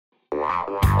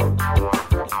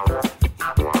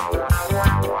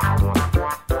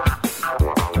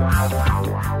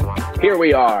Here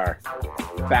we are,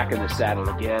 back in the saddle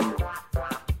again.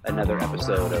 Another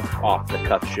episode of Off the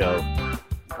Cuff Show.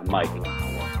 I'm Mike.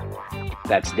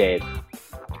 That's Dave.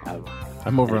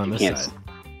 I'm over on this side.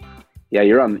 Yeah,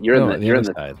 you're in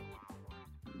the side.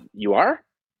 You are?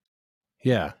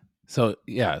 Yeah. So,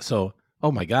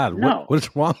 oh my God, no. what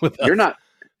is wrong with us? You're not.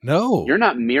 No. You're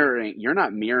not mirroring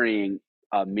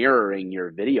your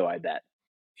video, I bet.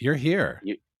 You're here.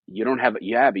 You don't have, but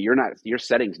you're not, your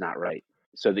setting's not right.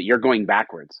 So that you're going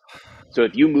backwards. So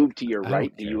if you move to your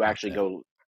right, do you actually go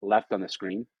left on the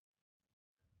screen?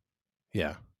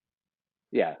 Yeah.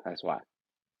 Yeah, that's why.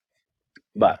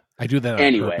 But I do that on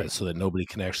anyway, purpose so that nobody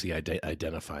can actually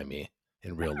identify me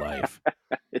in real life.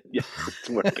 Yeah, it's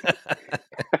working.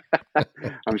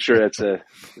 I'm sure it's a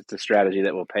strategy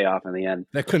that will pay off in the end.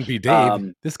 That couldn't be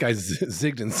Dave. This guy's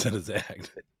zigged and said his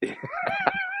act.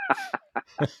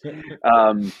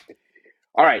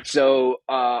 All right, so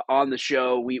on the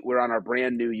show, we're on our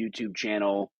brand new YouTube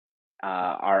channel,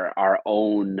 our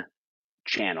own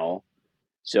channel.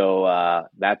 So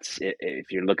that's it.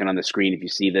 If you're looking on the screen, if you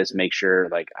see this, make sure,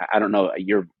 like, I don't know,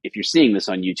 if you're seeing this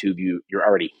on YouTube, you're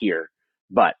already here,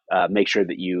 but make sure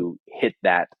that you hit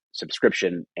that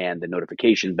subscription and the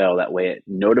notification bell. That way it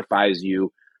notifies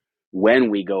you when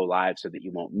we go live so that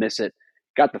you won't miss it.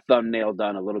 Got the thumbnail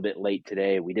done a little bit late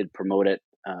today. We did promote it,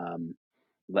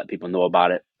 let people know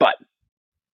about it, but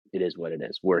it is what it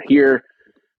is. We're here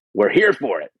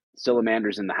for it.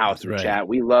 Salamander's in the house. That's in the chat.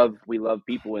 We love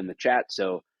people in the chat.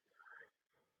 So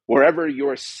wherever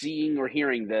you're seeing or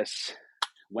hearing this,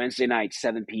 Wednesday night,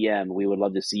 7 p.m., we would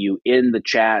love to see you in the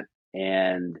chat.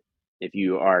 And if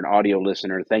you are an audio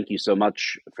listener, thank you so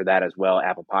much for that as well.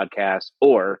 Apple Podcasts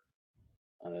or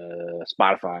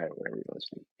Spotify or wherever you're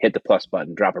listening. Hit the plus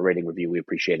button, drop a rating review. We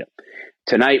appreciate it.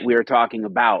 Tonight we are talking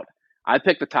about, I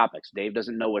picked the topics. Dave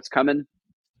doesn't know what's coming.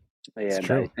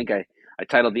 And I think I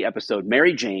titled the episode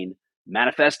Mary Jane,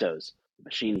 Manifestos,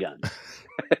 Machine Guns.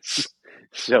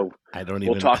 So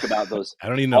we'll talk about those. I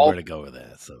don't even know where to go with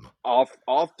that. So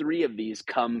all three of these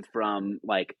come from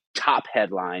like top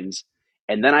headlines.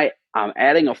 And then I'm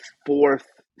adding a fourth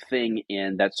thing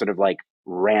in that's sort of like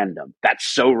random. That's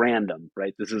so random,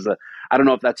 right? I don't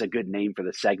know if that's a good name for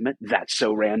the segment. That's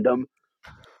so random.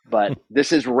 But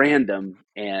this is random,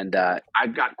 and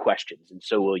I've got questions, and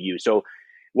so will you. So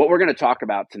what we're going to talk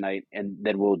about tonight, and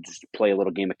then we'll just play a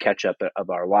little game of catch-up of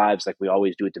our lives like we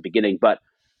always do at the beginning. But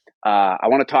I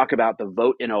want to talk about the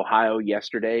vote in Ohio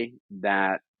yesterday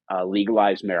that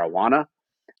legalized marijuana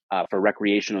for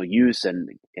recreational use, and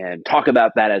talk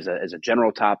about that as a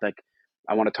general topic.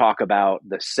 I want to talk about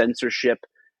the censorship,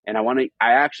 and I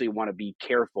actually want to be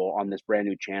careful on this brand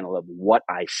new channel of what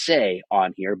I say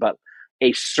on here, but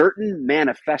a certain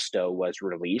manifesto was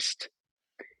released,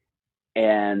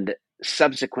 and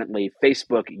subsequently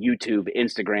Facebook, YouTube,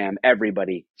 Instagram,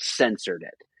 everybody censored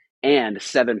it. And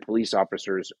 7 police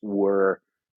officers were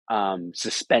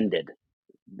suspended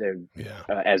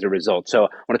as a result. So I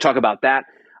want to talk about that.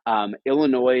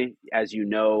 Illinois, as you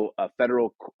know, a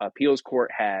federal appeals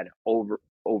court had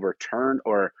overturned,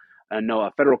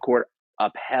 a federal court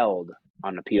upheld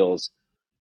on appeals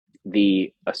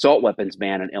the assault weapons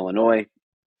ban in Illinois,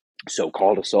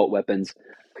 so-called assault weapons.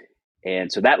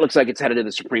 And so that looks like it's headed to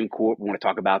the Supreme Court. We want to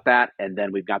talk about that. And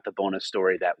then we've got the bonus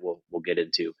story that we'll get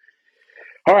into.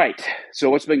 All right. So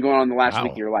what's been going on the last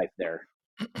week of your life there,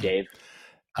 Dave?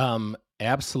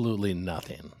 Absolutely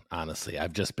nothing, honestly.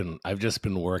 I've just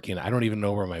been working. I don't even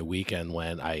know where my weekend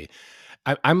went.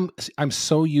 I'm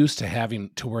so used to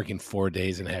working 4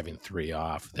 days and having 3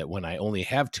 off that when I only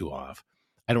have 2 off,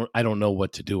 I don't know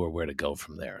what to do or where to go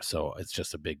from there. So it's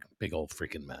just a big old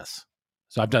freaking mess.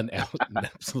 So I've done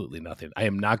absolutely nothing. I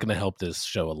am not going to help this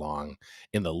show along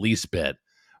in the least bit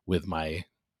with my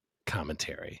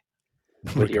commentary.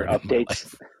 With your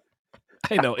updates.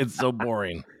 I know, it's so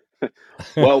boring.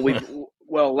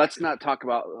 Well, let's not talk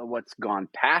about what's gone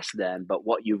past then, but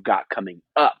what you've got coming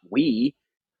up. We,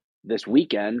 this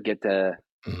weekend, get to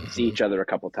see each other a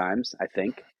couple times, I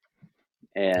think.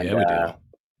 And yeah, we do.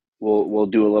 We'll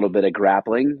do a little bit of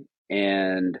grappling,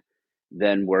 and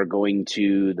then we're going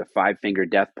to the Five Finger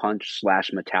Death Punch /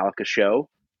 Metallica show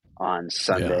on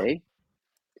Sunday.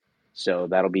 Yeah. So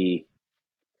that'll be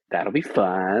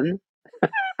fun.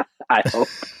 I hope.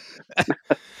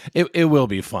 It will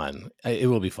be fun. It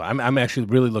will be fun. I'm actually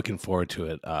really looking forward to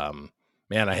it.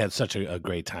 Man, I had such a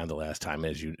great time the last time,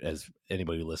 as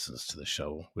anybody who listens to the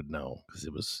show would know, because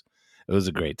it was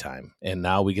a great time. And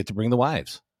now we get to bring the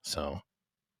wives. So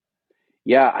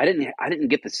Yeah, I didn't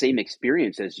get the same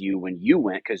experience as you when you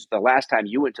went, because the last time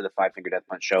you went to the Five Finger Death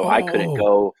Punch show, I couldn't Oh,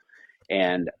 go,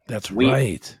 and that's we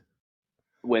right.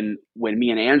 when me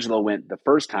and Angela went the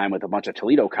first time with a bunch of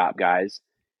Toledo cop guys,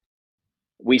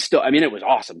 we still, I mean, it was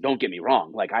awesome. Don't get me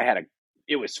wrong. Like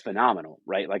it was phenomenal,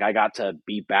 right? Like I got to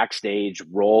be backstage,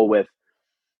 roll with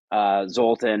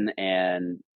Zoltan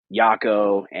and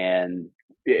Yako, and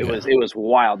Yeah. it was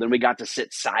wild. Then we got to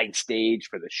sit side stage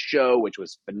for the show, which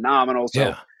was phenomenal. So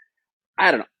Yeah. I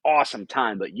had an awesome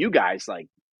time. But you guys like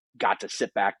got to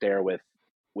sit back there with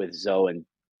Zoe and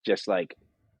just like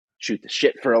shoot the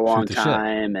shit for a Shoot long the shit.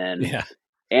 time Yeah.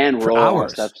 and For roll all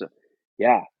that stuff. hours. So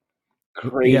yeah,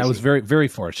 Yeah, I was crazy. very, very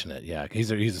fortunate. Yeah,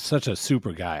 he's such a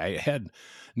super guy. I had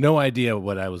no idea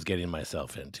what I was getting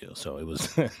myself into. So it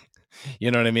was,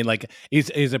 you know what I mean? Like he's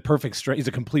a he's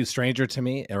a complete stranger to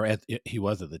me, he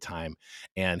was at the time,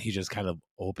 and he just kind of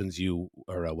opens you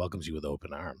or welcomes you with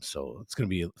open arms. So it's gonna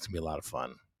be a lot of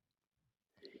fun.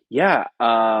 Yeah,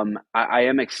 I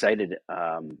am excited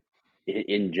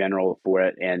in general for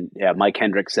it. And yeah, Mike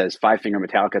Hendrick says Five Finger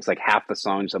Metallica. It's like half the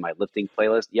songs on my lifting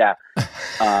playlist. Yeah,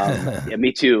 yeah,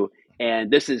 me too.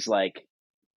 And this is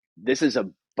a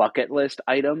bucket list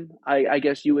item, I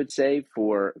guess you would say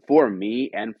for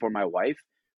me and for my wife.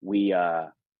 We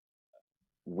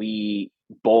we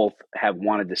both have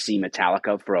wanted to see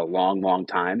Metallica for a long, long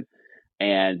time.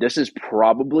 And this is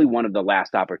probably one of the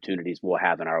last opportunities we'll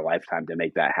have in our lifetime to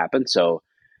make that happen. So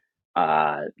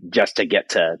uh, just to get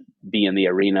to be in the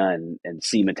arena and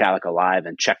see Metallica live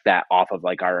and check that off of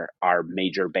like our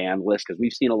major band list, because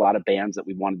we've seen a lot of bands that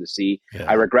we wanted to see. I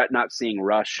Yeah. regret not seeing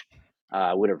Rush.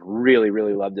 Would have really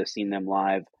loved to have seen them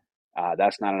live.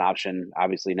 That's not an option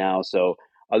obviously now. So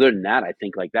other than that, I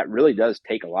think like that really does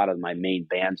take a lot of my main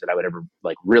bands that I would ever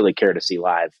like really care to see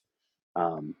live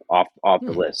off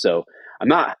the Hmm. list. So I'm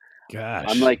not. I'm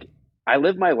Gosh. like I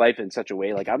live my life in such a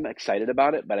way like I'm excited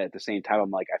about it, but at the same time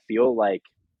I'm like I feel like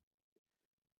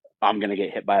I'm gonna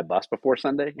get hit by a bus before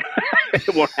Sunday.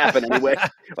 It won't happen anyway.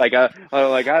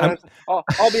 I'm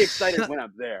I'll be excited when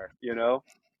I'm there. You know.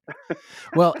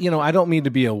 well, I don't mean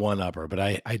to be a one upper, but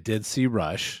I did see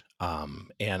Rush,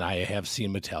 and I have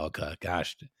seen Metallica.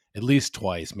 Gosh, at least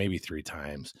twice, maybe three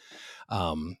times.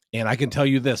 And I can tell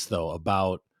you this though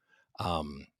about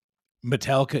um,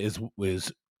 Metallica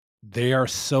is they are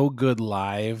so good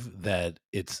live that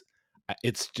it's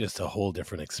just a whole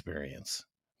different experience.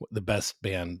 The best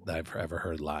band that I've ever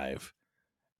heard live.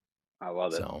 I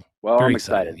love it. So Well, very I'm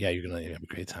excited. excited. Yeah, you're gonna have a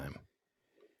great time.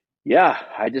 Yeah,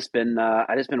 I just been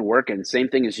working. Same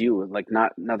thing as you. Like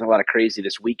not a lot of crazy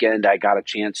this weekend. I got a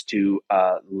chance to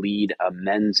lead a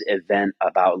men's event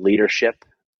about leadership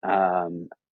um,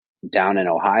 down in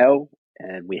Ohio,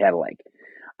 and we had like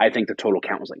I think the total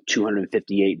count was like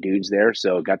 258 dudes there.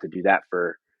 So got to do that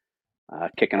for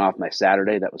kicking off my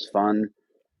Saturday. That was fun.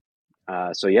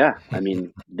 So yeah, I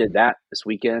mean, did that this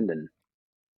weekend, and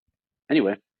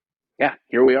anyway, yeah,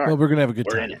 here we Well, are. we're gonna have a good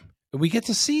We're in time. it. We get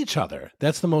to see each other.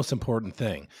 That's the most important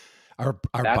thing. Our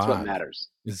That's what bond matters.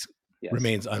 is Yes.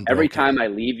 remains Every unbroken. time I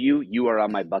leave you, you are on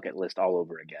my bucket list all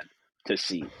over again to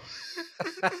see.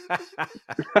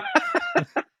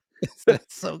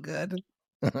 That's so good.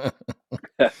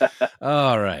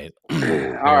 All right.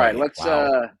 All right, Boy,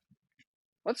 wow.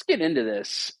 let's get into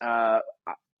this.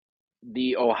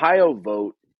 The Ohio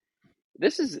vote.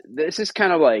 This is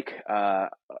kind of like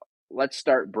let's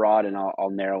start broad and I'll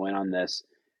narrow in on this.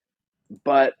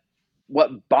 But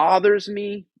what bothers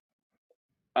me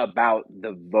about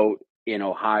the vote in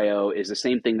Ohio is the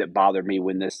same thing that bothered me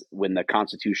when the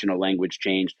constitutional language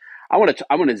changed. I want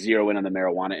to zero in on the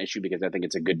marijuana issue because I think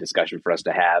it's a good discussion for us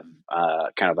to have,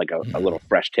 kind of like a Mhm. little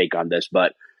fresh take on this.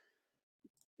 But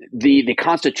the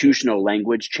constitutional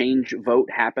language change vote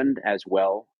happened as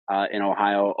well in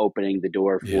Ohio, opening the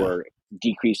door Yeah. for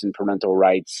decrease in parental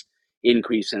rights,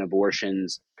 increase in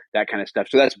abortions, that kind of stuff.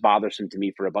 So that's bothersome to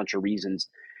me for a bunch of reasons.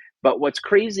 But what's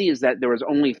crazy is that there was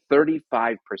only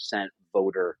 35%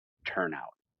 voter turnout.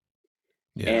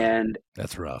 Yeah. And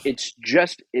That's rough. it's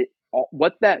just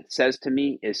what that says to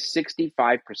me is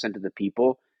 65% of the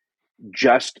people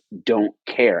just don't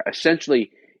care.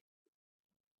 Essentially,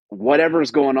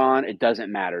 whatever's going on, it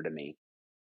doesn't matter to me.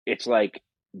 It's like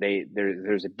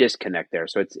there's a disconnect there.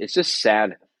 So it's just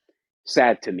sad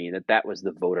to me that that was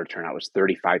the voter turnout was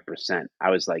 35%. I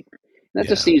was like that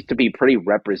just Yeah. seems to be pretty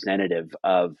representative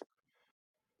of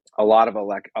a lot of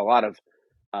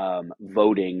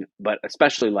voting, but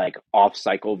especially like off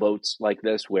cycle votes like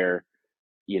this, where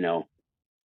you know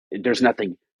there's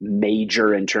nothing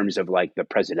major in terms of like the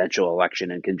presidential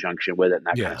election in conjunction with it and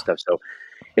that kind of Yeah. stuff. So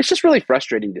it's just really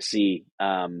frustrating to see.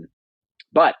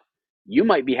 But you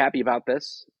might be happy about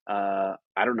this. I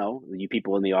don't know. You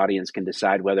people in the audience can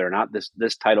decide whether or not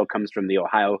this title comes from the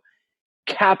Ohio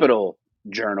Capital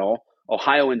Journal.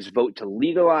 Ohioans vote to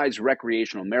legalize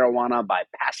recreational marijuana by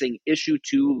passing Issue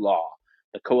 2 law.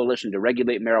 The coalition to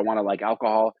regulate marijuana like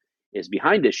alcohol is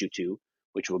behind Issue 2,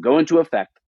 which will go into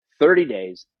effect 30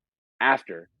 days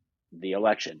after the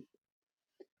election.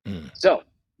 Mm. So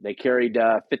they carried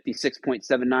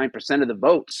 56.79% of the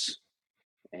votes.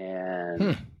 And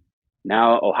Hmm.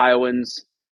 now Ohioans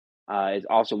it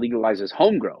also legalizes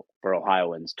home grow for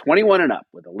Ohioans 21 and up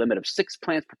with a limit of 6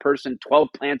 plants per person, 12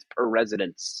 plants per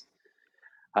residence.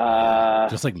 Yeah,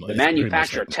 just like The it's pretty much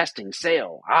manufacture, like testing,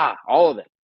 sale, all of it.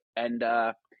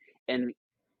 And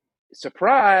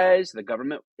surprise, the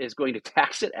government is going to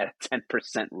tax it at a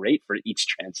 10% rate for each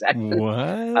transaction. Um,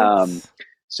 what?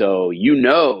 so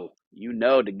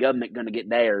the government going to get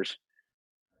theirs.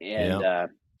 And Yeah.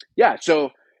 yeah,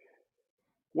 so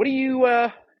what do you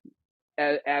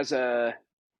as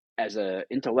a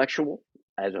intellectual,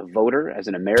 as a voter, as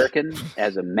an American,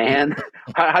 as a man,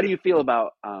 how do you feel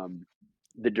about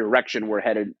the direction we're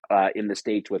headed in the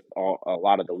states with a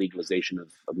lot of the legalization of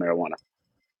marijuana?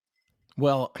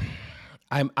 Well,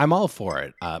 I'm all for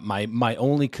it. My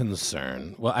only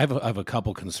concern, well, I have a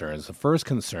couple concerns. The first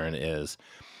concern is,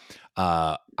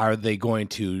 are they going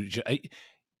to?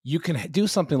 You can do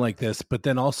something like this, but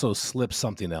then also slip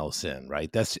something else in,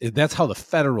 right? That's how the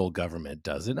federal government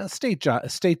does it. A state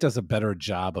does a better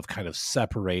job of kind of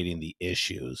separating the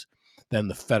issues than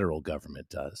the federal government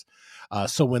does.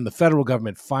 So when the federal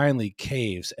government finally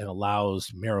caves and allows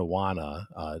marijuana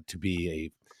to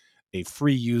be a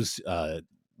free use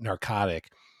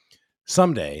narcotic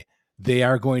someday, they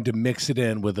are going to mix it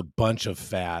in with a bunch of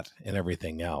fat and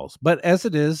everything else. But as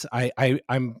it is,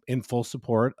 I'm in full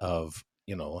support of,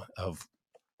 of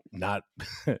not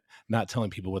not telling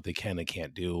people what they can and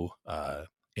can't do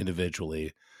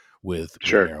individually with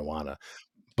Sure. marijuana.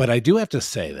 But I do have to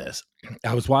say this.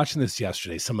 I was watching this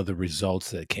yesterday, some of the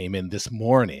results that came in this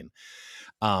morning.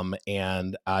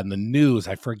 And on the news,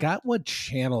 I forgot what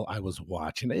channel I was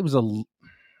watching. It was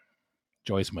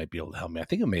Joyce might be able to help me. I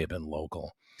think it may have been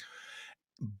local,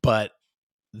 but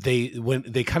they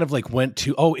kind of like went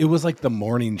to, it was like the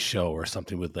morning show or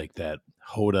something with like that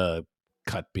Hoda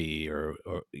Kutb or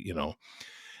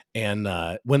and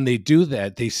when they do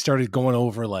that, they started going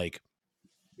over like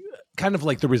kind of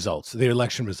like the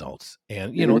election results,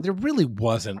 and Hmm. there really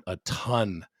wasn't a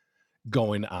ton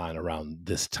going on around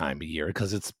this time of year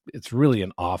because it's really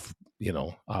an off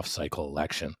cycle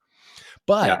election,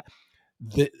 but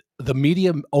Yeah. the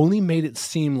media only made it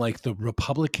seem like the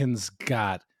Republicans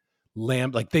got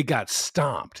like they got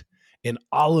stomped in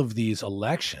all of these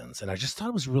elections. And I just thought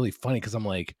it was really funny because I'm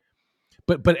like,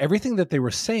 but everything that they were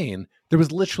saying, there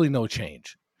was literally no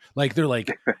change. Like they're like,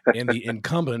 and the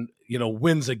incumbent,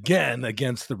 wins again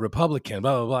against the Republican,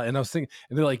 blah blah blah. And I was thinking,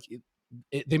 and they're like,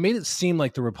 they made it seem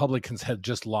like the Republicans had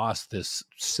just lost this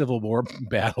Civil War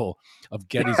battle of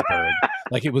Gettysburg.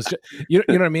 Like it was, just, you know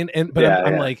what I mean? And but Yeah.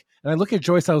 I'm Yeah. like, and I look at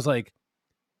Joyce, I was like,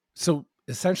 so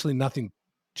essentially nothing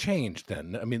changed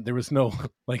then. I mean, there was no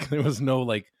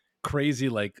like crazy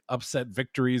like upset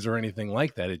victories or anything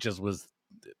like that. It just was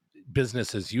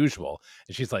business as usual.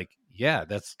 And she's like, yeah,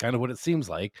 that's kind of what it seems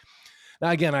like. Now,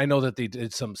 again, I know that they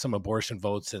did some abortion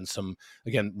votes and some,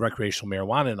 again, recreational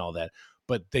marijuana and all that,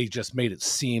 but they just made it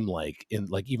seem like in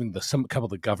like even some couple of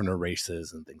the governor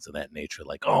races and things of that nature,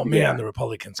 like, oh man, Yeah. the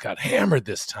Republicans got hammered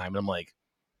this time. And I'm like,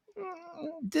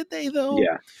 did they though?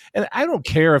 Yeah. And I don't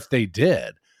care if they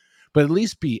did, but at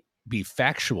least be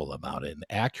factual about it and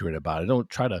accurate about it. Don't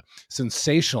try to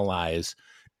sensationalize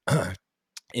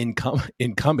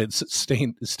incumbents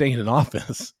staying in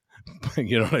office.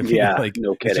 You know what I mean? Yeah. Like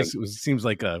No kidding. it seems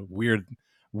like a weird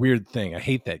thing. I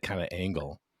hate that kind of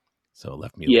angle. So it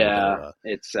left me a little bit of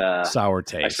Yeah. a It's sour I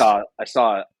taste.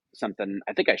 saw something.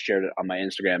 I think I shared it on my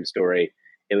Instagram story.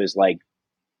 It was like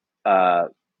uh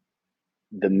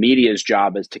the media's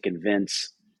job is to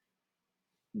convince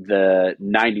the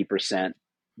 90%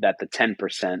 that the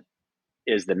 10%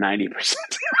 is the 90%.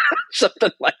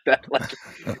 Something like that. Like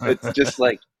it's just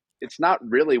like it's not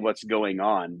really what's going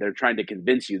on. They're trying to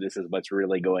convince you this is what's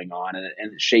really going on, and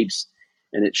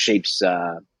it shapes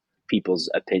people's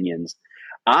opinions.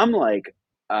 I'm like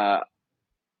uh,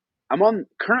 I'm on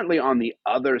currently on the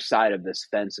other side of this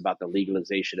fence about the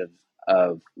legalization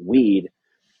of weed.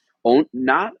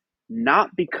 Not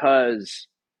because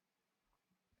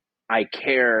I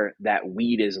care that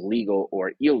weed is legal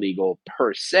or illegal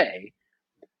per se,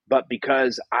 but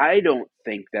because I don't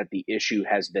think that the issue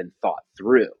has been thought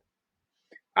through.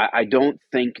 I don't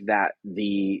think that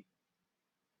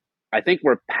I think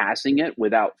we're passing it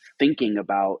without thinking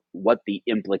about what the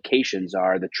implications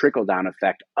are, the trickle down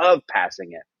effect of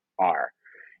passing it are.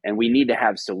 And we need to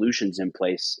have solutions in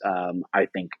place, I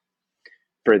think,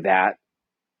 for that.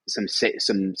 Some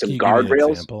Can you give me an guardrails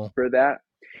example? for that.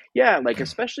 Yeah, like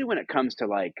especially when it comes to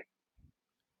like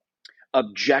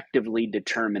objectively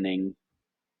determining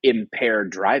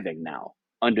impaired driving now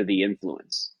under the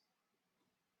influence,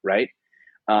 right?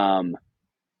 Um,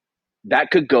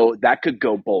 that could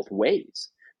go both ways.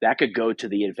 That could go to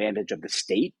the advantage of the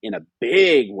state in a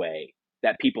big way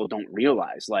that people don't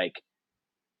realize. Like,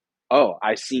 oh,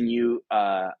 I seen you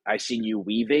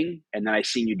weaving, and then I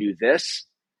seen you do this,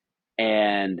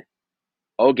 and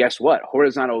oh, guess what?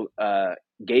 Horizontal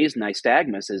gaze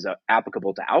nystagmus is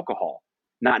applicable to alcohol,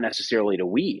 not necessarily to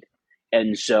weed,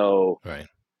 and so Right.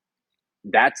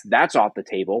 that's off the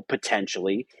table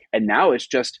potentially. And now it's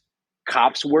just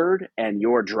cop's word and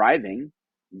your driving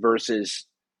versus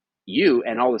you,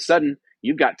 and all of a sudden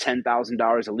you've got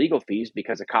 $10,000 of legal fees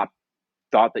because a cop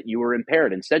thought that you were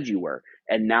impaired and said you were,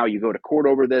 and now you go to court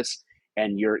over this,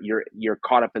 and you're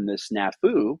caught up in this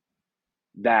snafu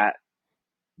that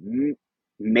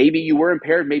maybe you were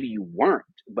impaired, maybe you weren't,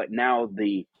 but now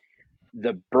the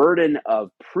burden of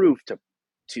proof to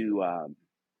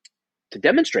to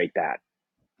demonstrate that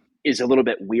is a little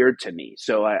bit weird to me.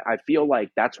 So I feel like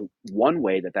that's one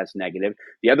way that's negative.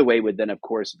 The other way would then, of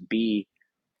course, be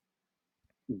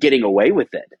getting away with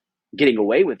it, getting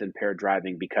away with impaired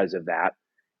driving because of that,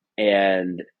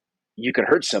 and you could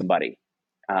hurt somebody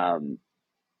um,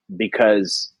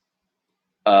 because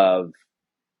of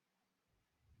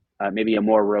maybe a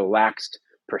more relaxed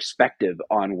perspective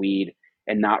on weed,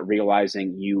 and not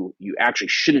realizing you actually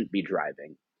shouldn't be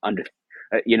driving under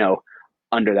you know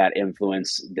under that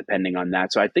influence, depending on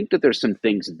that. So I think that there's some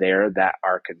things there that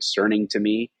are concerning to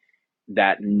me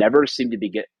that never seem to be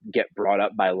get brought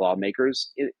up by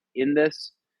lawmakers in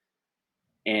this.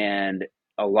 And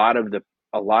a lot of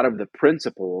the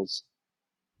principles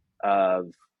of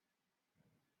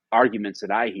arguments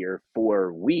that I hear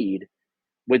for weed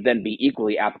would then be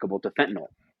equally applicable to fentanyl.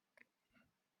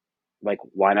 Like,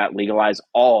 why not legalize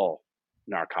all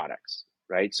narcotics,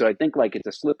 right? So I think like it's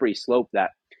a slippery slope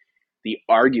that the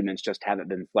arguments just haven't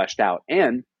been fleshed out.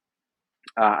 And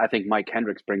I think Mike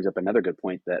Hendricks brings up another good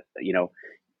point that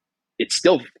it's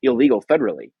still illegal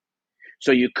federally,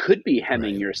 so you could be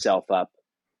hemming Right. yourself up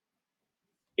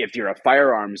if you're a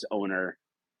firearms owner.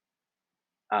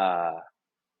 Uh,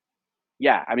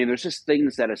 yeah, I mean, there's just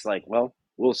things that it's like, well,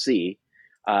 we'll see.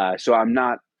 So I'm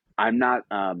not.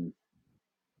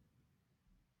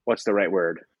 What's the right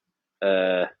word?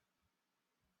 Uh,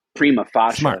 Prima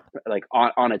facie, Smart. like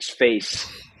on its face,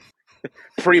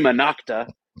 prima nocta.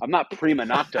 I'm not prima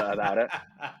nocta about it,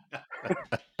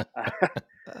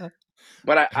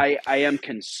 but I am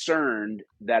concerned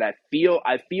that I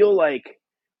feel like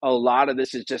a lot of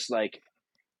this is just like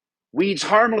weed's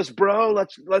harmless, bro.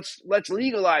 Let's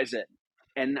legalize it,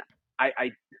 and I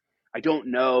I, I don't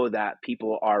know that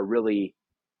people are really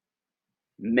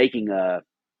making a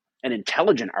an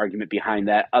intelligent argument behind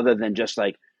that, other than just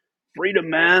like freedom,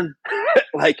 man.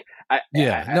 Like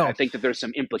Yeah. I No. think that there's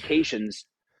some implications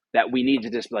that we need to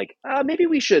just like maybe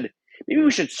we should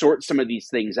sort some of these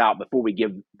things out before we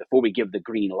give the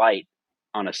green light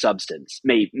on a substance.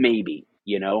 Maybe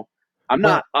I'm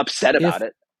not Well, upset about if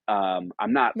it.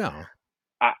 I'm not. no.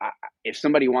 If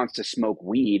somebody wants to smoke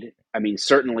weed, I mean,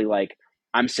 certainly, like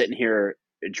I'm sitting here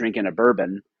drinking a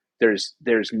bourbon. There's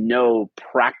no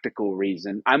practical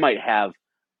reason.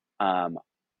 Um,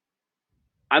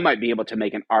 I might be able to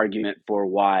make an argument for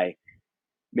why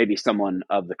maybe someone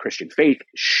of the Christian faith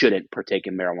shouldn't partake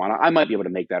in marijuana. I might be able to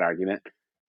make that argument,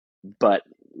 but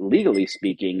legally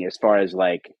speaking, as far as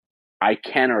like I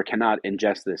can or cannot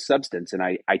ingest this substance, and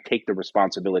I take the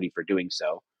responsibility for doing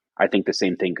so. I think the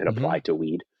same thing could Hmm. apply to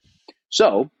weed.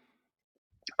 So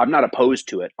I'm not opposed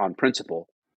to it on principle.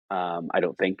 I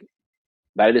don't think,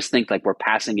 but I just think like we're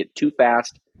passing it too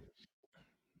fast,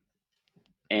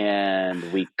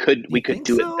 and we could You we could think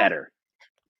do it so? better.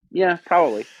 Yeah,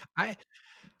 probably.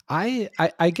 I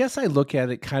I guess I look at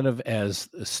it kind of as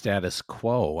a status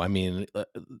quo. I mean, the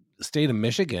state of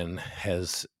Michigan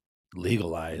has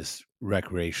legalized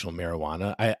recreational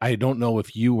marijuana. I don't know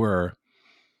if you were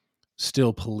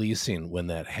still policing when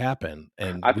that happened,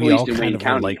 and I we all policed in kind Wayne of were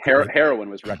County. like Heroin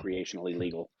was recreationally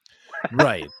legal.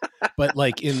 right. But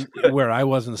like in where I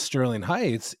was in Sterling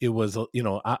Heights, it was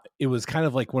it was kind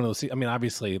of like one of those. I mean,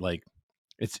 obviously, like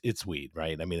it's weed,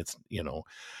 right? I mean, it's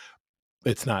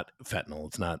not fentanyl,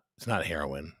 it's not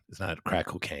heroin, it's not crack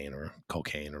cocaine or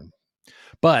cocaine, or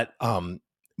but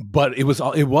but it was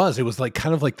like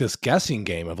kind of like this guessing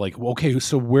game of like, well, okay,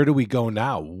 so where do we go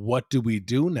now? What do we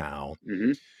do now?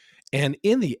 Hmm. And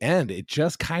in the end, it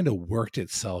just kind of worked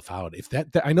itself out. If that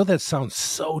I know that sounds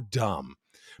so dumb,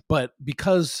 but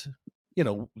because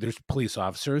there's police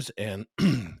officers and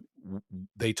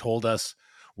they told us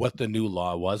what the new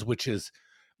law was, which is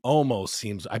almost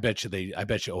seems I bet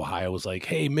you Ohio was like,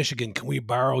 "Hey, Michigan, can we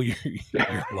borrow your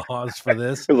laws for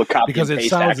this?" A little copy Because and it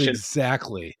paste sounds action.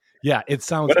 exactly, yeah, it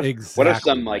sounds What if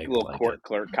some exactly like little like it. court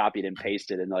clerk copied and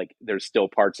pasted, and like there's still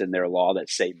parts in their law that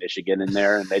say Michigan in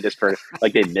there, and they just for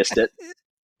like they missed it.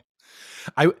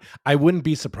 I I wouldn't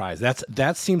be surprised.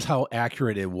 That seems how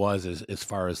accurate it was as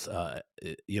far as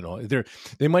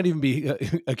they might even be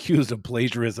accused of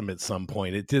plagiarism at some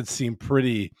point. It did seem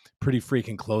pretty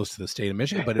freaking close to the state of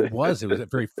Michigan, but it was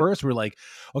at very first we're like,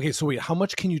 okay, so wait, how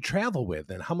much can you travel with,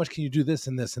 and how much can you do this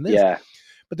and this and this? Yeah.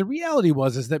 But the reality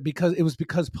was is that because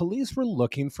police were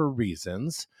looking for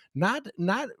reasons, not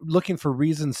looking for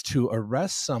reasons to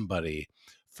arrest somebody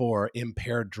for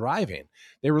impaired driving.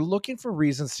 They were looking for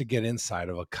reasons to get inside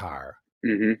of a car.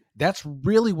 Hmm. That's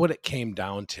really what it came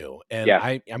down to. And Yeah.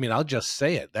 I mean, I'll just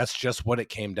say it. That's just what it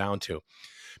came down to.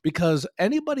 Because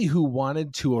anybody who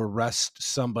wanted to arrest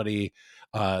somebody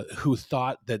who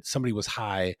thought that somebody was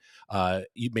high,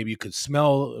 maybe you could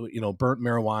smell, burnt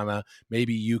marijuana.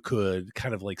 Maybe you could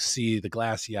kind of like see the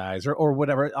glassy eyes or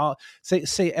whatever.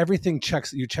 Say everything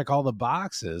checks. You check all the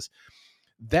boxes.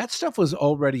 That stuff was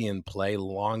already in play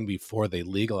long before they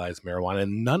legalized marijuana,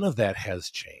 and none of that has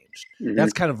changed. Hmm.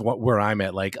 That's kind of where I'm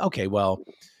at. Like, okay, well,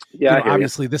 Yeah, I hear you.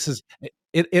 obviously this is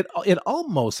it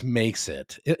almost makes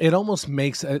it almost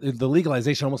makes the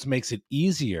legalization almost makes it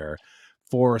easier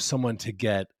for someone to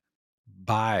get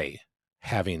by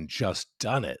having just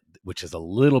done it, which is a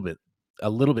little bit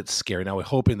scary. Now we're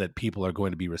hoping that people are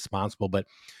going to be responsible, but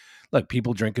look,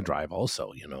 people drink and drive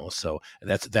also, so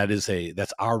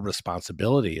that's our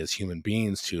responsibility as human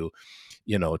beings to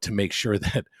make sure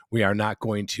that we are not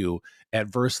going to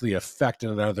adversely affect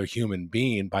another human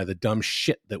being by the dumb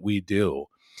shit that we do.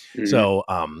 Hmm. So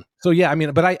yeah, I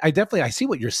mean, but I definitely I see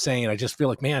what you're saying. I just feel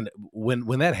like, man,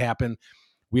 when that happened,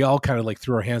 we all kind of like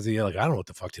threw our hands in the air, like, I don't know what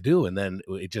the fuck to do. And then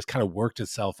it just kind of worked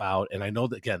itself out. And I know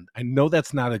that, again, I know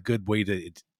that's not a good way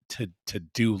to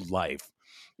do life.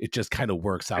 It just kind of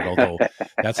works out. Although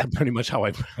that's pretty much how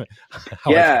I've how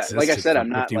I've Yeah, like I existed said, for I'm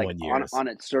not like 51 on years. on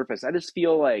its surface. I just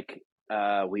feel like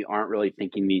we aren't really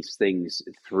thinking these things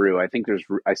through.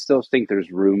 I still think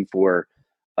there's room for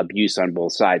abuse on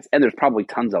both sides, and there's probably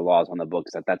tons of laws on the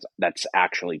books that's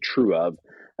actually true of.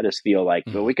 I just feel like,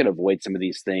 well, Mhm. we could avoid some of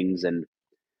these things, and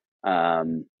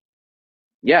um,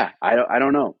 yeah, I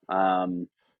don't know.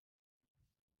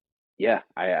 Yeah,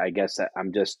 I guess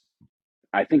I'm just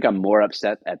I think I'm more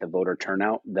upset at the voter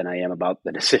turnout than I am about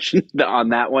the decision on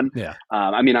that one. Yeah,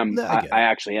 I mean, no, I get I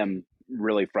it. actually am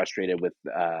really frustrated with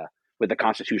the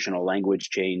constitutional language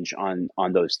change on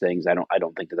those things. I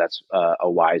don't think that that's a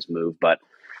wise move. But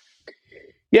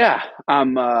yeah,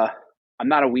 I'm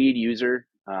not a weed user,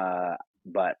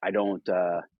 but I don't.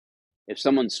 If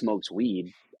someone smokes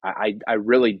weed, I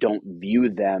really don't view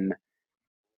them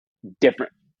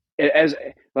different. As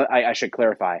I should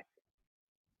clarify,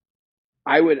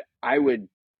 I would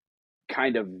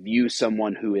kind of view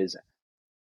someone who is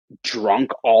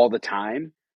drunk all the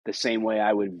time the same way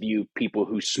I would view people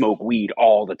who smoke weed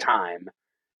all the time,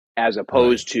 as Right.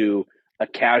 opposed to a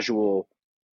casual,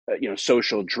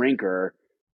 social drinker,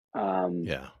 um,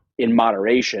 Yeah. in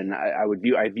moderation. I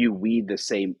view weed the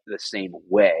same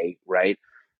way, right?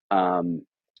 Um,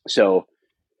 so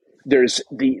there's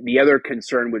the other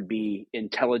concern would be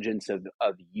intelligence of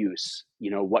use.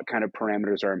 What kind of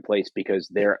parameters are in place, because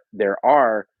there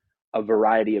are a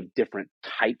variety of different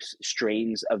types,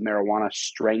 strains of marijuana,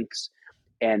 strengths,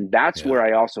 and that's Yeah. where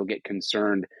I also get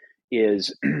concerned.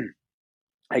 Is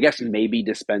I guess maybe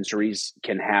dispensaries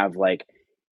can have like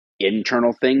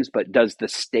internal things, but does the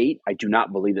state? I do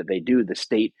not believe that they do. The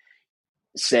state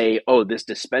say, oh, this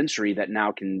dispensary that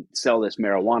now can sell this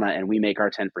marijuana and we make our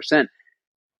 10%,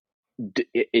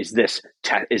 is this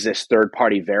third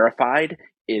party verified?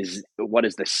 Is What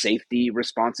is the safety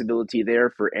responsibility there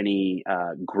for any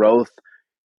growth?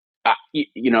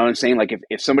 You know what I'm saying? Like,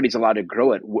 if somebody's allowed to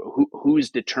grow it, who's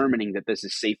determining that this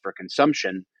is safe for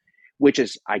consumption? Which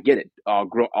is, I get it. All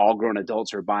grown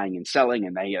adults are buying and selling,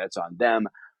 and that's on them.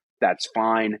 That's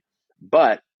fine.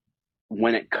 But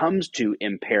when it comes to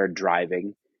impaired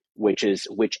driving, which is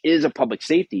a public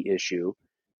safety issue,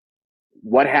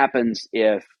 what happens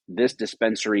if this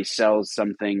dispensary sells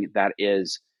something that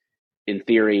is, in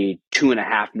theory, two and a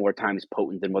half more times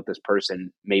potent than what this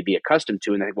person may be accustomed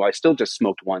to? And they think, well, I still just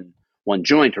smoked one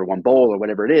joint or one bowl or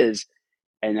whatever it is.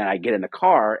 And then I get in the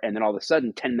car, and then all of a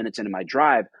sudden, 10 minutes into my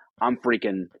drive, I'm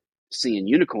freaking seeing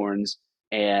unicorns,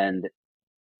 and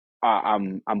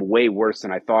I'm way worse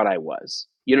than I thought I was.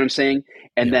 You know what I'm saying?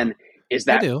 And Yeah, then is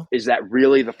I that do. is that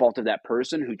really the fault of that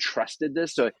person who trusted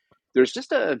this? So there's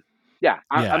just a yeah.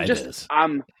 Yeah, I'm it just is.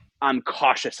 I'm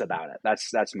cautious about it.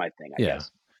 That's my thing, I Yeah.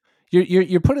 guess.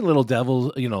 You're putting little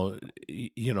devils, into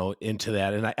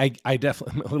that, and I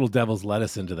definitely little devil's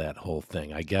lettuce into that whole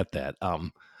thing. I get that.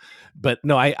 But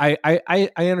no, I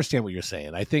understand what you're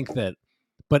saying. I think that,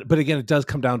 but again, it does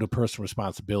come down to personal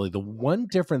responsibility. The one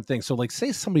different thing, so like,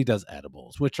 say somebody does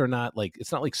edibles, which are not like,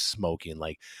 it's not like smoking.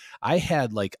 Like, I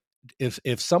had like,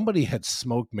 if somebody had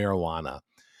smoked marijuana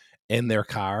in their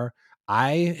car,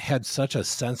 I had such a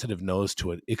sensitive nose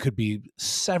to it. It could be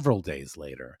several days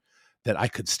later that I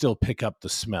could still pick up the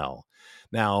smell.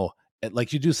 Now,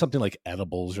 like, you do something like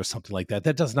edibles or something like that,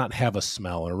 that does not have a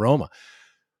smell and aroma.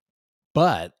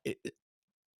 But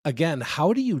again,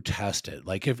 how do you test it?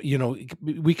 Like, if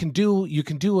we can do, you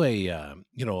can do a a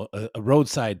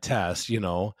roadside test,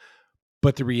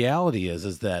 but the reality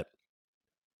is that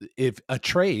if a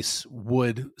trace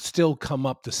would still come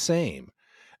up the same.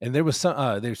 And there was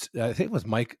some, there's, I think it was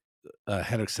Mike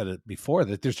Hendrick said it before,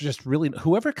 that there's just really,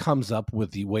 whoever comes up with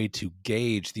the way to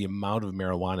gauge the amount of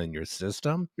marijuana in your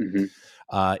system Hmm.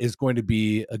 is going to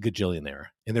be a gajillionaire.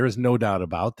 And there is no doubt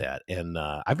about that. And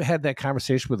I've had that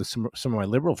conversation with some of my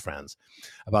liberal friends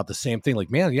about the same thing. Like,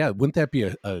 man, yeah, wouldn't that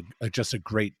be just a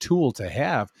great tool to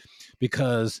have?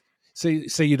 Because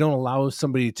say you don't allow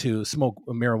somebody to smoke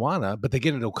marijuana, but they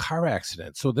get into a car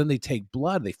accident. So then they take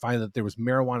blood, they find that there was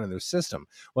marijuana in their system.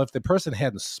 Well, if the person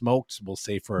hadn't smoked, we'll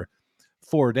say, for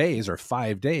 4 days or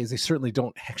 5 days, they certainly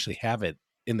don't actually have it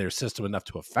in their system enough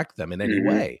to affect them in any Hmm.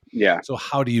 way. Yeah. So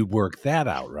how do you work that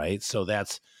out, right? So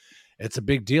it's a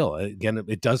big deal. Again,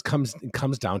 it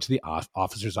comes down to the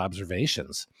officer's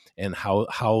observations and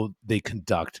how they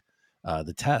conduct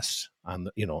the tests on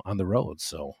the road.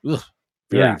 So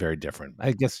very, Yeah. very different.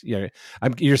 I guess, yeah.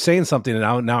 You're saying something,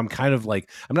 and now I'm kind of like,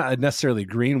 I'm not necessarily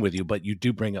agreeing with you, but you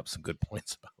do bring up some good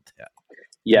points about that.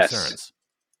 Yes. Concerns.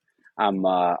 I'm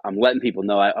letting people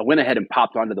know. I went ahead and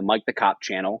popped onto the Mike the Cop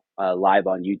channel live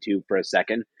on YouTube for a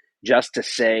second, just to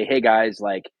say, hey guys,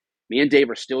 like, me and Dave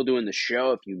are still doing the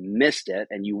show. If you missed it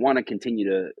and you want to continue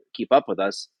to keep up with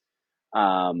us,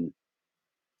 um,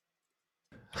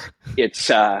 it's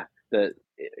the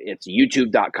it's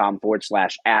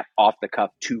youtube.com/@ off the cuff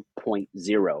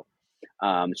 2.0.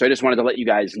 So I just wanted to let you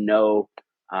guys know,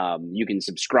 you can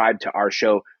subscribe to our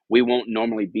show. We won't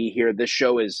normally be here. This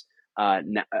show is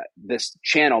this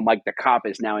channel, Mike the Cop,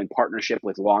 is now in partnership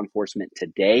with Law Enforcement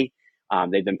Today.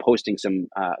 They've been posting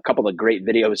a couple of great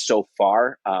videos so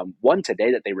far. One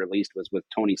today that they released was with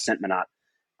Tony Sentmanat.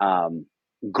 Um,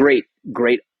 great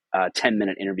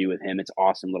 10-minute interview with him. It's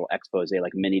awesome, little expose,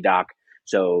 like mini doc.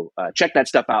 So check that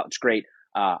stuff out. It's great.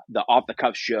 The Off the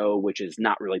Cuff show, which is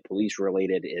not really police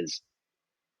related, is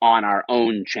on our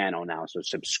own channel now. So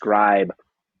subscribe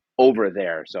over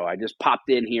there. So I just popped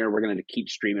in here. We're going to keep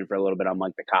streaming for a little bit on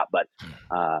Mike the Cop, but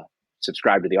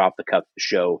subscribe to the Off the Cuff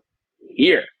show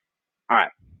here. All right.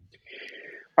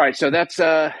 All right. So that's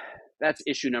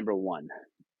issue number one.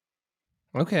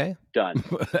 Okay. Done.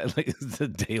 Like, the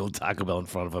Dale Taco Bell in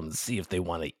front of them and see if they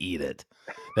want to eat it.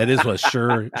 That is a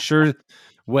sure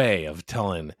way of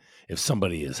telling if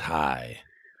somebody is high.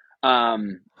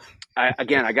 I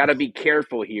got to be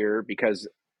careful here because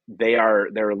they're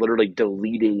literally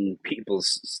deleting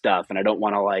people's stuff, and I don't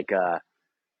want to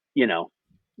you know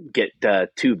get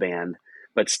too banned.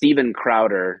 But Steven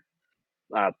Crowder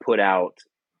put out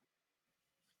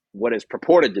what is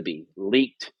purported to be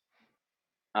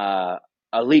uh,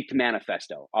 a leaked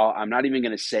manifesto. I'm not even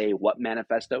going to say what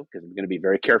manifesto because I'm going to be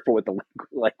very careful with the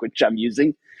language I'm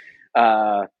using.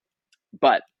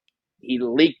 But he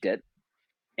leaked it,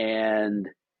 and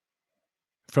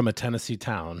From a Tennessee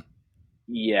town.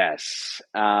 yes,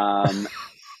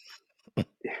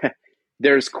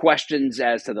 there's questions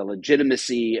as to the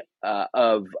legitimacy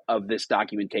of this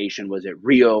documentation. Was it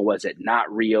real? Was it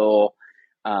not real?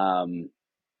 Um,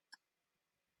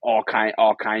 all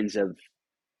kinds of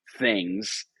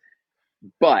things.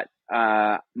 But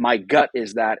my gut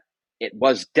is that it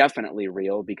was definitely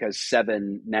real because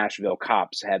 7 Nashville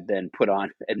cops have been put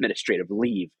on administrative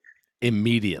leave.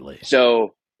 Immediately.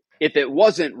 So if it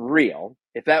wasn't real,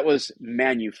 if that was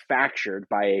manufactured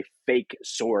by a fake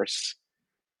source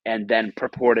and then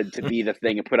purported to be the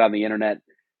thing and put on the internet,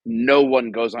 no one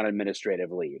goes on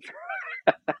administrative leave.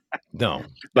 No,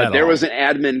 But at there was all. an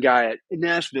admin guy at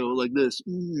Nashville like this.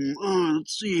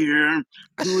 Let's see here.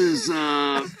 Who is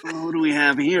who do we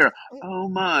have here? Oh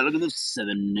my, look at those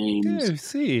 7 names. Okay,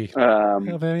 see. How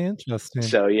Um, very interesting.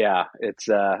 so yeah, it's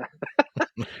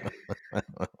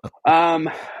um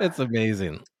It's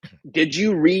amazing. did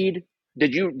you read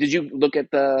did you look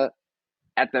at the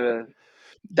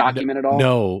No, document at all?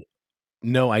 no,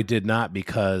 no, I did not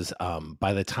because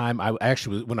by the time I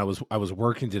actually when I was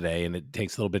working today and it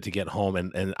takes a little bit to get home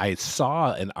and I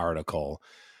saw an article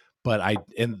but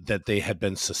and that they had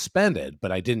been suspended,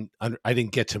 but I didn't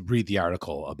get to read the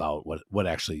article about what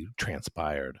actually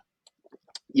transpired.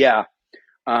 Yeah.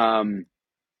 Um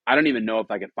I don't even know if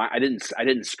I could find I didn't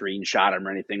screenshot them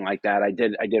or anything like that. I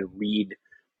did read,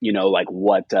 like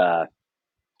what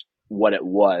it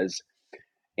was.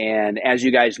 And as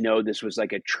you guys know, this was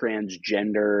like a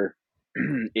transgender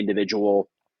individual.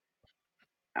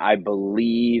 I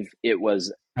believe it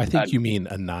was I a think you mean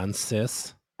a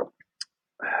non-cis.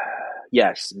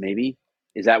 yes, maybe.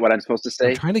 Is that what I'm supposed to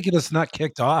I'm say? trying to get us not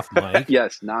kicked off, Mike.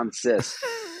 Yes, non-cis.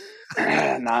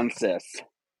 Non-cis.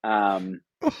 Um,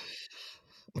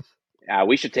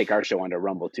 we should take our show onto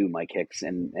Rumble too, Mike Hicks,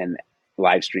 and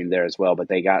live stream there as well. But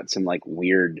they got some like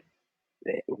weird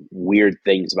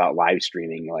things about live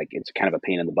streaming. Like it's kind of a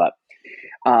pain in the butt.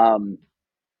 Um,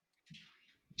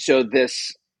 so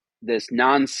this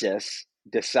non-cis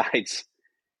decides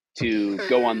to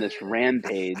go on this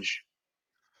rampage,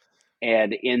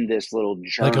 and in this little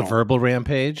Like a journal, verbal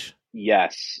rampage?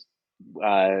 yes,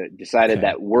 decided Okay.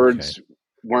 that Okay. words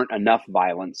weren't enough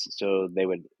violence, so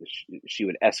she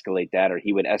would escalate that, or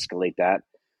he would escalate that,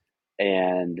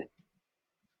 and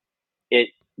it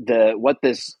the what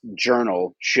this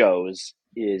journal shows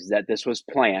is that this was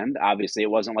planned. Obviously, it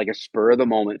wasn't like a spur of the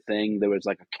moment thing. There was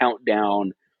like a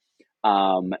countdown.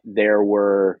 There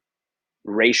were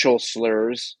racial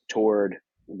slurs toward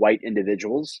white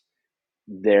individuals.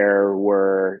 There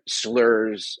were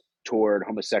slurs toward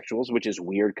homosexuals, which is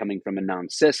weird coming from a non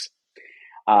cis.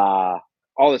 Uh,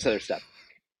 all this other stuff,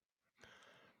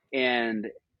 and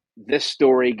this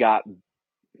story got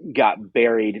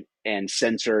buried and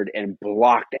censored and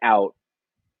blocked out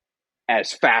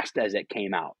as fast as it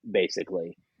came out,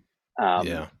 basically. Um,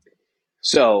 Yeah.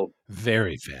 so,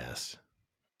 Very fast.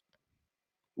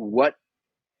 what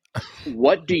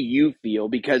what do you feel?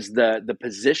 Because the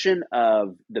position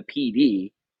of the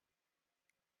PD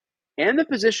and the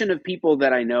position of people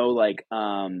that I know, like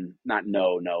not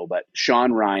know, no, but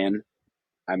Sean Ryan.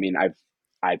 I mean, I've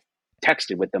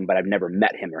texted with him, but I've never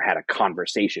met him or had a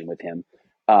conversation with him.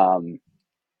 Um,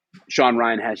 Sean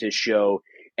Ryan has his show,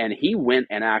 and he went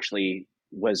and actually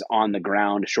was on the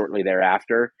ground shortly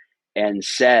thereafter and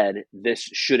said this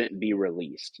shouldn't be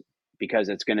released because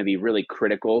it's going to be really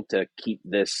critical to keep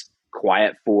this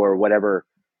quiet for whatever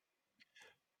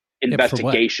Yeah, for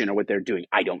what? investigation or what they're doing.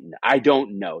 I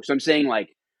don't know. So I'm saying like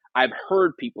I've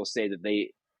heard people say that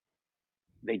they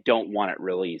don't want it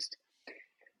released.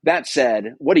 That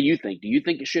said, what do you think? Do you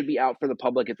think it should be out for the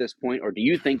public at this point, or do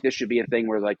you think this should be a thing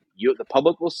where like the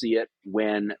public will see it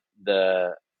when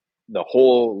the the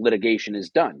whole litigation is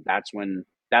done? That's when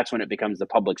it becomes the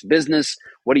public's business.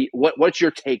 What's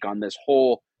your take on this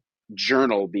whole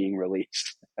journal being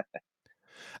released?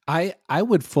 I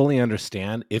would fully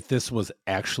understand if this was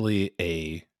actually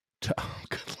oh,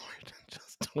 good lord,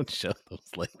 just don't show those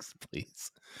legs,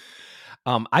 please.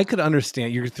 I could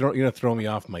understand you're gonna throw me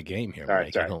off my game here, Sorry,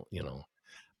 Mike. I sorry. don't,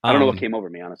 I don't know what um, came over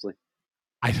me, honestly.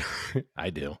 I I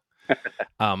do.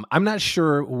 I'm not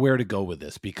sure where to go with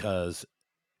this because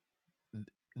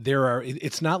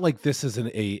it's not like this is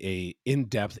a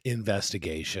in-depth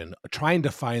investigation trying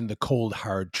to find the cold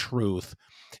hard truth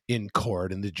in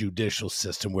court in the judicial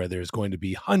system where there's going to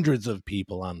be hundreds of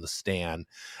people on the stand,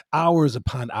 hours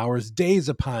upon hours, days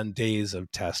upon days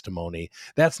of testimony.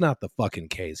 That's not the fucking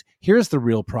case. Here's the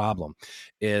real problem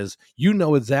is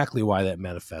exactly why that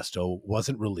manifesto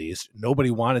wasn't released.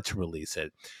 Nobody wanted to release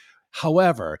it.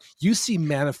 However, you see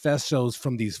manifestos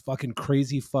from these fucking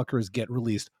crazy fuckers get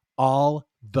released all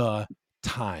the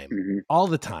time. Mm-hmm. All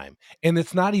the time. And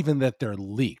it's not even that they're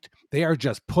leaked. They are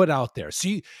just put out there.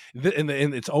 See, and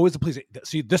it's always a place.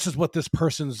 See, this is what this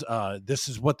person's, this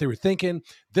is what they were thinking.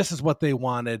 This is what they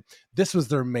wanted. This was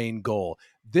their main goal.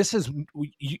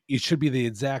 It should be the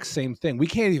exact same thing. We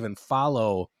can't even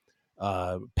follow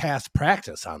past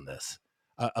practice on this,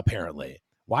 apparently.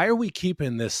 Why are we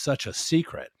keeping this such a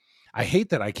secret? I hate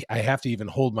that I have to even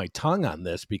hold my tongue on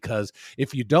this because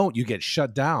if you don't, you get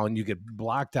shut down, you get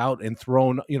blocked out and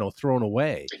thrown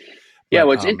away. Yeah, But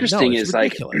what's no, interesting it's is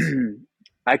like ridiculous.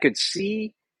 I could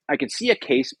see I could see a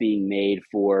case being made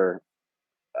for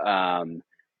um,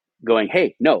 going,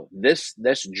 hey, no, this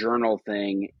journal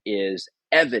thing is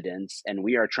evidence, and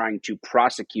we are trying to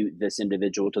prosecute this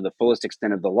individual to the fullest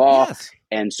extent of the law. Yes.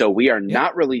 And so we are Yep.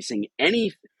 not releasing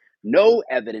any, no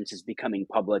evidence is becoming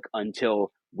public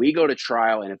until we go to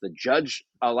trial. And if the judge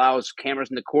allows cameras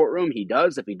in the courtroom, he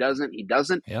does. If he doesn't, he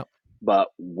doesn't. Yep. But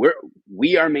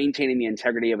we are maintaining the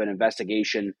integrity of an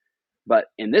investigation. But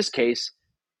in this case,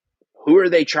 who are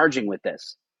they charging with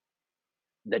this?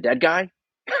 The dead guy?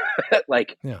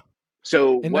 Like, Yeah.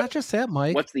 so And not just that,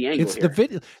 Mike. what's the angle It's here? the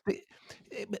video.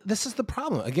 This is the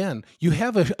problem. Again, you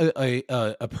have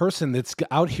a person that's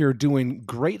out here doing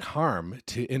great harm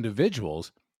to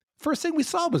individuals. First thing we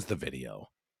saw was the video.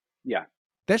 Yeah.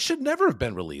 That should never have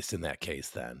been released in that case.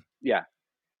 Then, Yeah.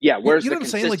 Yeah. Where's you the know what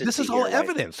I'm saying? Like, this consistency is all here, right?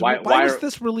 evidence. Why Why was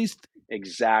this released?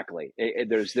 exactly?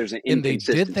 There's an And they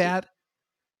inconsistency. did that.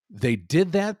 They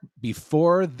did that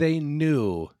before they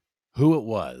knew who it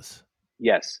was.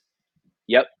 Yes.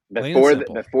 Yep. Plain and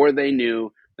simple. Before they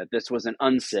knew that this was an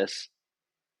uncis.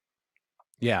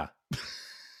 Yeah.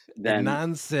 Then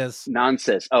non-cis.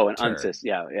 non-cis. Oh, an uncis.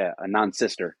 Yeah. Yeah. A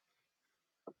non-sister.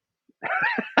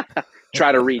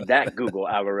 Try to read that Google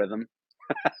algorithm.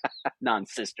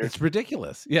 Non-sister. It's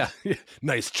ridiculous. Yeah.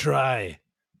 Nice try,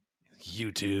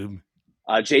 YouTube.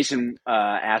 Jason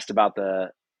asked about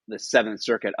the Seventh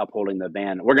Circuit upholding the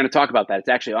ban. We're going to talk about that. It's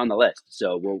actually on the list,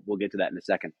 so we'll get to that in a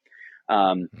second.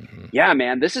 Yeah,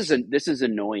 man, this is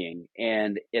annoying,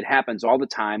 and it happens all the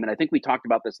time. And I think we talked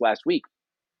about this last week.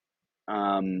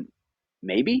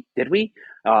 Maybe did we?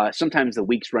 Sometimes the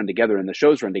weeks run together and the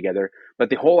shows run together. But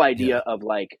the whole idea of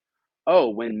like, oh,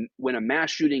 when a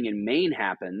mass shooting in Maine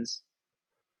happens,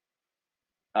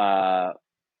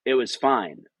 it was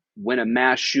fine. When a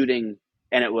mass shooting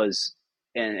and it was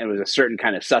a certain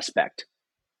kind of suspect,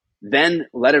 then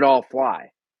let it all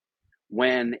fly.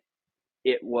 When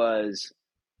it was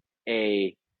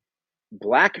a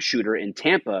black shooter in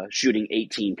Tampa shooting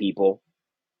 18 people,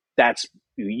 that's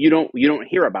you don't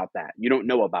hear about that. You don't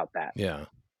know about that. Yeah.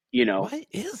 You know, why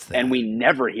is that? And we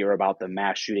never hear about the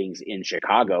mass shootings in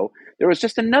Chicago. There was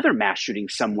just another mass shooting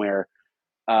somewhere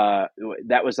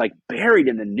that was like buried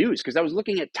in the news, because I was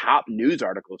looking at top news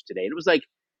articles today, and it was like,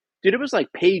 dude, it was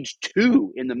like page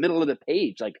 2 in the middle of the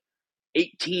page, like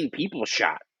 18 people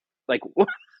shot. Like, what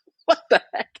the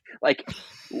heck? Like,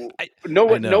 no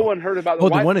one heard about the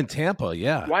one in Tampa.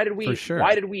 Yeah. Why did we? For sure.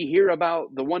 Why did we hear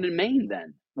about the one in Maine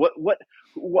then? What?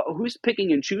 Who's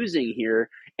picking and choosing here?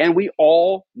 And we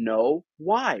all know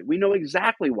why. We know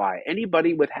exactly why.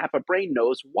 Anybody with half a brain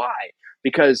knows why.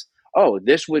 Because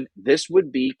this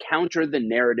would be counter the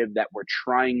narrative that we're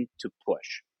trying to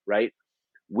push, right?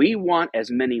 We want as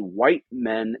many white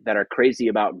men that are crazy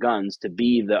about guns to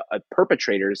be the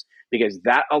perpetrators, because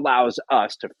that allows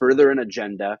us to further an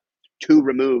agenda to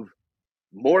remove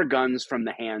more guns from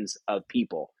the hands of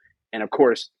people. And of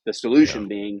course, the solution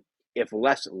being, if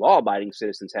less law-abiding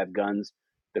citizens have guns,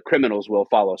 the criminals will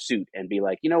follow suit and be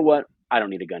like, you know what? I don't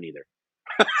need a gun either.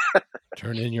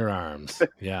 Turn in your arms.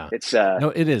 Yeah. It's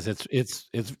no, it is.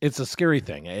 It's a scary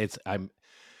thing. It's going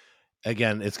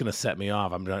to set me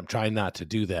off. I'm trying not to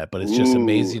do that, but it's just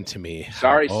amazing to me.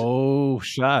 Sorry.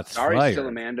 Shots sorry, fired.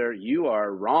 Salamander, you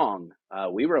are wrong.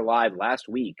 We were live last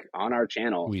week on our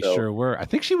channel. We sure were. I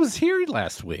think she was here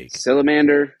last week.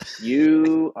 Salamander,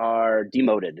 you are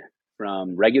demoted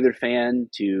from regular fan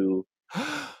to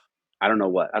I don't know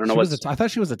what. I don't know what. I thought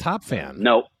she was a top fan.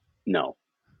 No.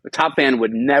 The top fan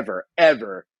would never,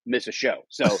 ever miss a show.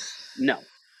 So, no.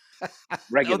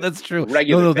 Regular. No, that's true.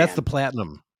 Regular no, fan. that's the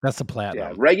platinum. That's the platinum.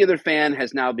 Yeah, regular fan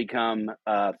has now become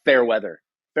fair weather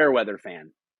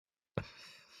fan.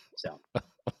 So,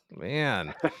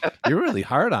 man, you're really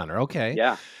hard on her. Okay.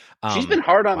 Yeah. She's been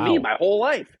hard on me my whole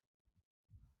life.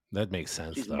 That makes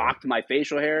sense. She's mocked my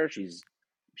facial hair. She's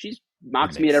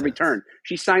mocks me at every turn.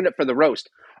 She signed up for the roast.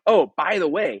 Oh, by the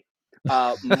way,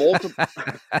 multiple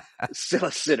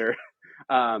solicitor.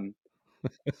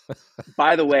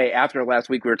 By the way, after last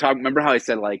week, we were talking. Remember how I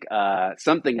said like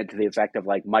something to the effect of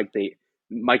like Mike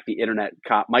the internet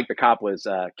cop. Mike the cop was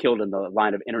killed in the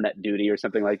line of internet duty or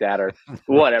something like that, or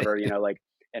whatever. You know, like,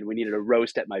 and we needed a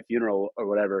roast at my funeral or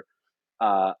whatever.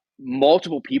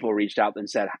 Multiple people reached out and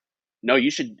said, no,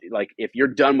 you should, like, if you're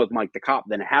done with Mike the cop,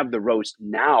 then have the roast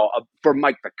now for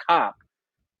Mike the cop,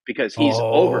 because he's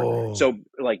over. So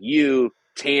like you,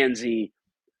 Tansy,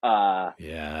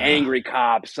 angry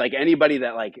cops, like anybody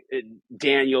that like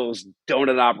Daniel's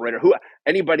donut operator,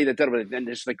 anybody that done it, then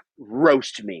just like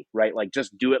roast me, right? Like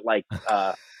just do it like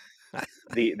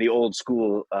the old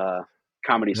school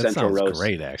Comedy that Central sounds roast.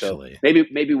 Great, actually. So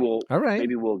maybe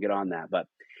we'll get on that. But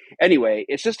anyway,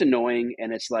 it's just annoying,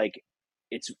 and it's like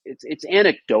it's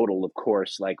anecdotal, of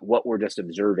course, like what we're just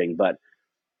observing. But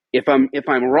if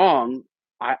I'm wrong,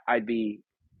 I, I'd be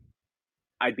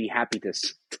I'd be happy to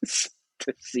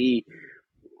see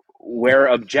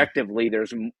where objectively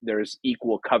there's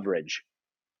equal coverage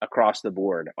across the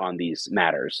board on these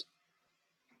matters.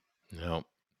 No.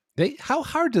 How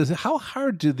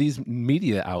hard do these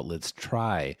media outlets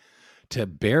try to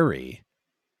bury?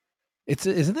 It's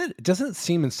isn't it doesn't it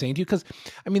seem insane to you? Because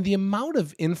I mean, the amount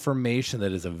of information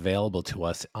that is available to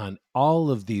us on all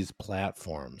of these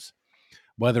platforms,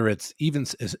 whether it's even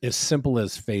as simple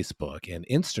as Facebook and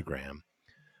Instagram,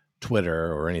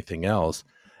 Twitter, or anything else,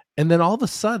 and then all of a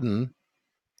sudden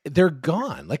they're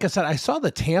gone. Like I said, I saw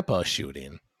the Tampa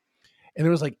shooting, and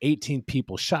there was like 18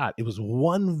 people shot. It was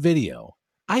one video.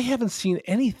 I haven't seen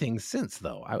anything since,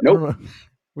 though. I don't Nope.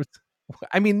 know.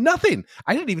 I mean, nothing.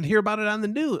 I didn't even hear about it on the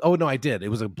news. Oh, no, I did. It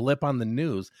was a blip on the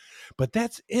news, but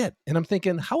that's it. And I'm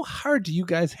thinking, how hard do you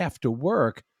guys have to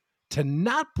work to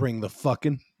not bring the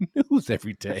fucking news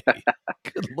every day?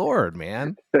 Good Lord,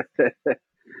 man.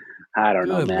 I don't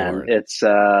know, Good man. Lord.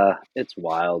 It's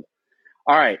wild.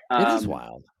 All right. It is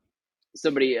wild.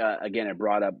 Somebody again had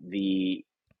brought up the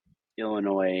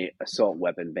Illinois assault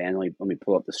weapon ban. Let me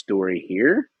pull up the story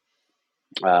here.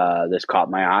 This caught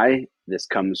my eye. This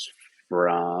comes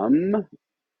from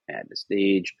at the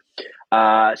stage.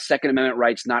 Second Amendment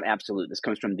rights not absolute. This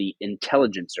comes from the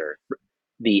Intelligencer,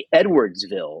 the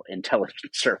Edwardsville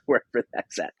Intelligencer, wherever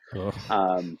that's at. Oh,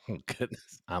 Um,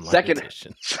 goodness. Online second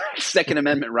edition. Second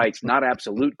Amendment rights not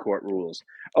absolute. Court rules.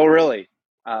 Oh, really?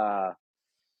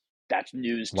 That's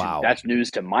news to Wow.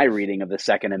 my reading of the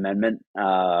Second Amendment.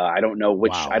 I don't know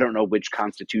Wow. which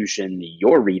Constitution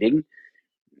you're reading,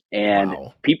 and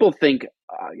Wow. people think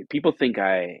I'm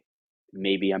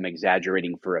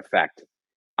exaggerating for effect.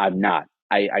 I'm not.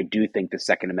 I do think the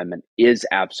Second Amendment is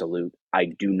absolute. I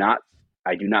do not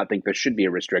think there should be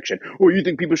a restriction. Or you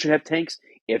think people should have tanks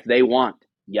if they want?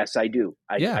 Yes, I do.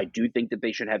 I, Yeah. I do think that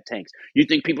they should have tanks. You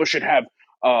think people should have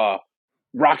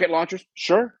rocket launchers?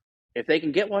 Sure, if they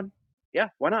can get one. Yeah,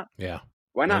 why not? Yeah.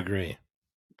 Why I not? agree.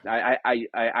 I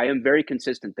am very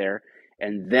consistent there,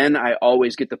 and then I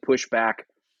always get the pushback.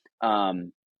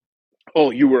 Um,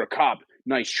 oh, you were a cop.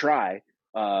 Nice try.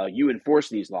 You enforce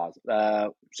these laws.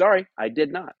 Sorry, I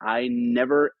did not. I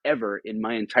never, ever in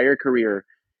my entire career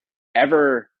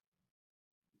ever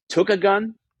took a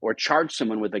gun or charged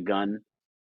someone with a gun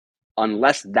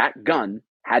unless that gun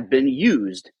had been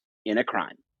used in a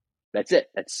crime. That's it.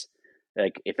 That's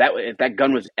like if that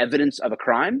gun was evidence of a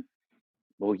crime,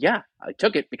 well, yeah, I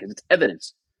took it because it's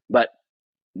evidence. But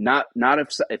not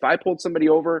if I pulled somebody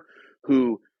over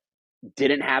who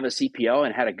didn't have a CPO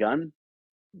and had a gun,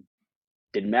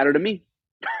 didn't matter to me.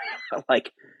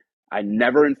 Like I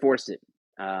never enforced it.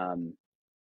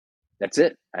 That's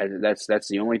it.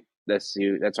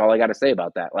 That's all I got to say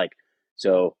about that. Like,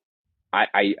 so I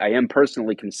am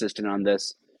personally consistent on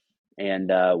this,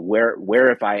 and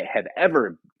where if I have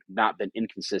ever not been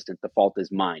inconsistent, the fault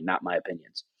is mine, not my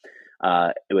opinions.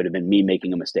 It would have been me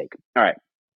making a mistake. All right.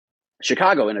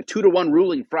 Chicago, in a 2-1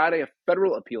 ruling Friday, a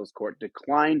federal appeals court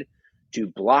declined to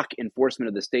block enforcement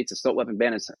of the state's assault weapon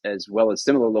ban as well as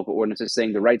similar local ordinances,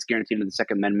 saying the rights guaranteed in the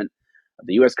Second Amendment of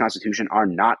the U.S. Constitution are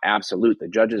not absolute. The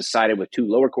judges sided with two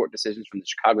lower court decisions from the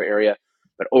Chicago area,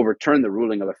 but overturned the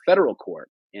ruling of a federal court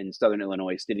in southern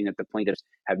Illinois, stating that the plaintiffs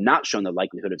have not shown the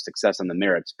likelihood of success on the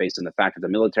merits based on the fact that the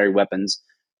military weapons,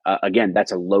 again,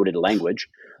 that's a loaded language,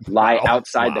 lie Wow.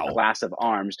 outside the Wow. class of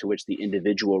arms to which the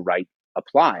individual right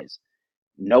applies.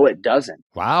 No, it doesn't.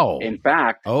 Wow. In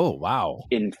fact, Oh, wow.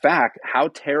 how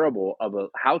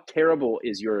terrible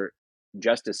is your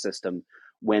justice system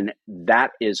when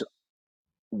that is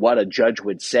what a judge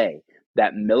would say,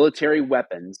 that military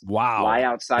weapons lie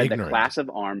Wow. outside the Ignorant. class of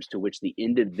arms to which the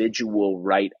individual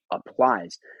right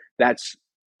applies. That's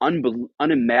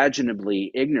unimaginably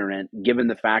ignorant, given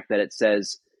the fact that it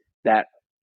says that.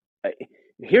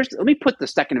 Let me put the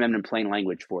Second Amendment in plain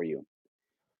language for you.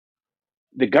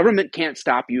 The government can't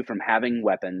stop you from having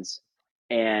weapons,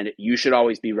 and you should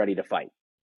always be ready to fight.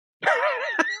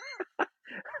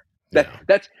 Yeah.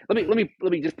 That's let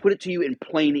me just put it to you in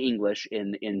plain English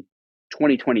in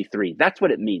 2023. That's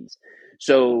what it means.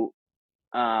 So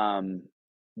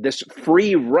this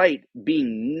free right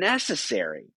being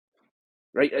necessary,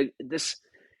 right? This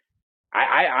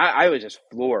I was just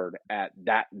floored at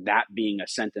that being a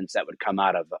sentence that would come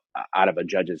out of a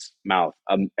judge's mouth,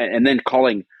 and then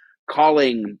calling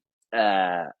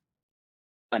an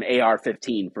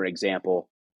AR-15, for example,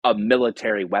 a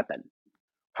military weapon.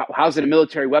 How's it a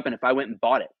military weapon if I went and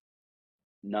bought it?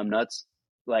 Numbnuts.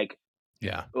 Like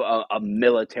Yeah. a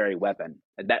military weapon.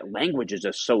 That language is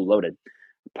just so loaded.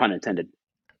 pun intended.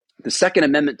 The Second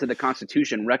Amendment to the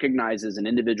Constitution recognizes an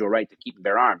individual right to keep and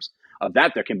bear arms. Of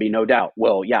that, there can be no doubt.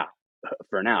 Well, yeah,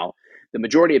 for now. The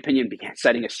majority opinion began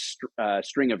citing a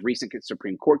string of recent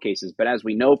Supreme Court cases, but as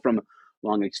we know from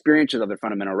long experience with other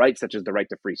fundamental rights, such as the right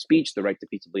to free speech, the right to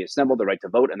peaceably assemble, the right to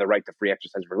vote, and the right to free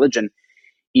exercise of religion,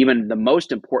 even the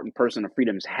most important personal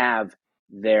freedoms have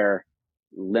their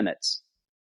limits.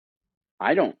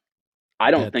 I don't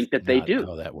I don't That's think that they not do.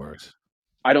 how that works.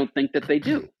 I don't think that they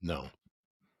do. No,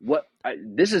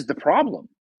 This is the problem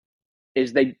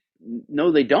is they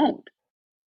no they don't.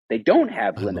 They don't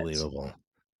have limits. unbelievable.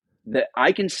 That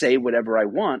I can say whatever I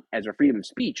want as a freedom of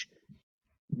speech.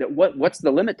 That what's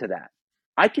the limit to that?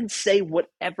 I can say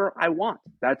whatever I want.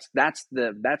 That's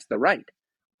the right.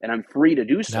 And I'm free to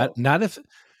do Not so. not if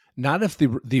not if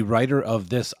the writer of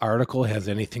this article has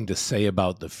anything to say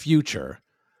about the future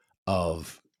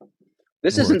of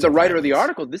This isn't words the of writer of the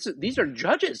violence. article. These are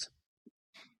judges.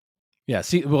 Yeah,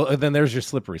 see, well, then there's your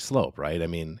slippery slope, right? I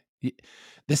mean,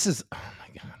 this is, oh my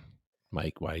God.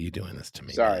 Mike, why are you doing this to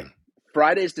me, Sorry. man?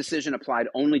 Friday's decision applied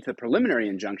only to the preliminary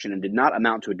injunction and did not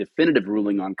amount to a definitive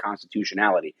ruling on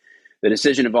constitutionality. The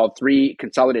decision involved three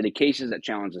consolidated cases that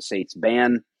challenged the state's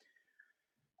ban.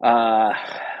 Uh,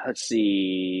 let's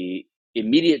see.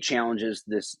 Immediate challenges.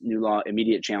 This new law,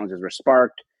 immediate challenges were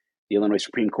sparked. The Illinois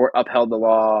Supreme Court upheld the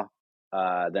law.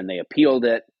 Then they appealed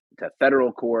it to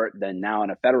federal court. Then now,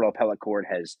 a federal appellate court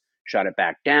has shot it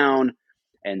back down.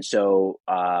 And so,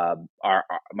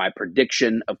 my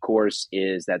prediction, of course,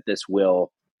 is that this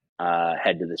will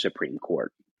head to the Supreme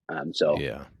Court. So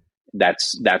Yeah.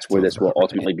 that's where Sounds this will about right.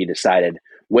 ultimately be decided.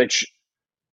 Which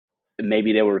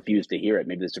maybe they will refuse to hear it.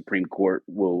 Maybe the Supreme Court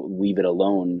will leave it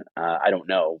alone. I don't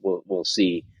know. We'll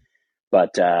see.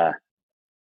 But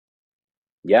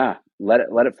yeah, let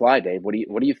it fly, Dave. What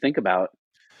do you think about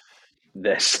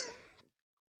this?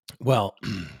 Well,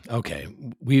 okay.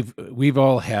 We've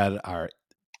all had our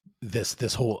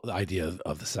this whole idea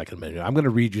of the Second Amendment. I'm going to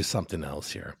read you something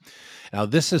else here. Now,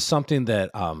 this is something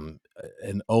that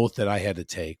an oath that I had to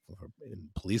take in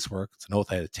police work. It's an oath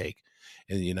I had to take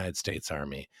in the United States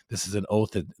Army. This is an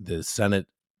oath that the Senate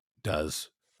does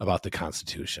about the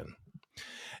Constitution.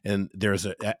 And there's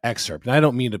an excerpt, and I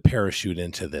don't mean to parachute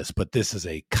into this, but this is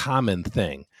a common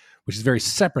thing, which is very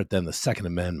separate than the Second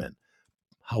Amendment.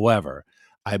 However,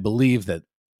 I believe that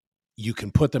you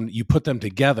put them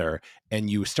together and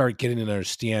you start getting an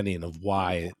understanding of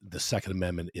why the Second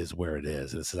Amendment is where it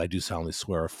is. And it says, I do solemnly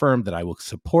swear or affirm that I will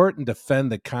support and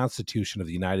defend the Constitution of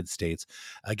the United States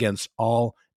against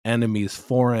all enemies,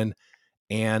 foreign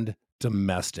and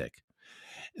domestic.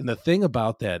 And the thing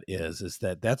about that is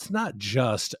that that's not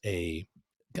just a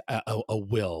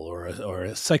will or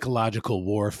a psychological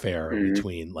warfare Mm-hmm.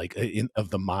 between of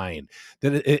the mind.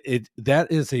 That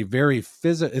that is a very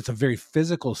it's a very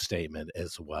physical statement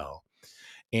as well.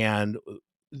 And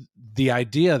the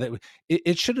idea that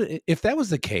it should, if that was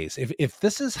the case, if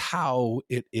this is how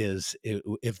it is,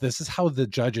 if this is how the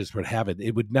judges would have it,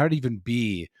 it would not even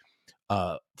be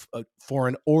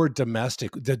foreign or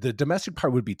domestic. The domestic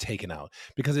part would be taken out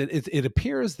because it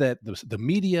appears that the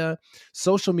media,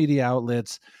 social media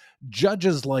outlets,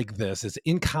 judges like this, as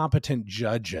incompetent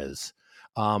judges,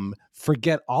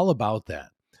 forget all about that.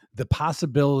 The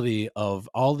possibility of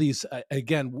all these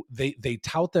again, they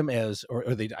tout them as, or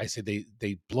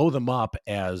they blow them up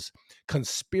as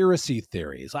conspiracy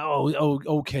theories.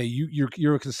 Okay,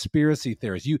 you're a conspiracy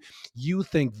theorist. You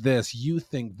think this, you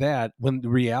think that, when the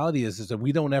reality is that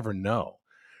we don't ever know,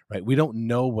 right? We don't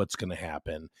know what's going to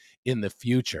happen in the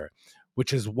future,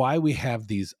 which is why we have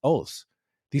these oaths.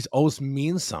 These oaths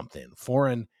mean something,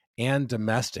 foreign and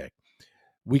domestic.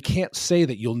 We can't say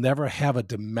that you'll never have a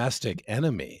domestic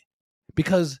enemy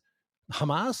because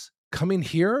Hamas coming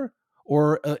here,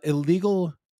 or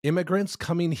illegal immigrants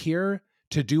coming here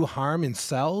to do harm in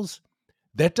cells,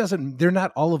 they're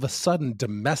not all of a sudden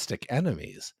domestic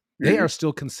enemies. They Mm-hmm. are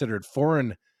still considered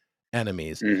foreign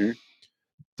enemies. Mm-hmm.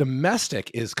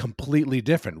 Domestic is completely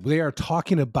different. They are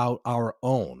talking about our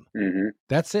own. Mm-hmm.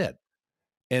 That's it.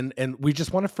 And we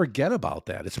just want to forget about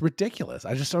that. It's ridiculous.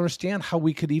 I just don't understand how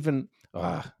we could even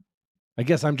I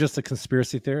guess I'm just a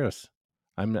conspiracy theorist.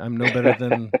 I'm no better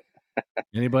than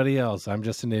anybody else. I'm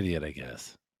just an idiot, I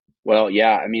guess. Well,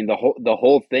 yeah. I mean, the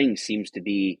whole thing seems to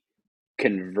be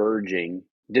converging.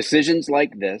 Decisions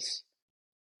like this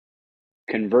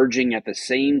converging at the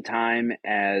same time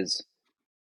as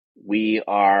we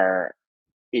are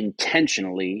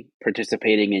intentionally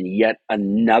participating in yet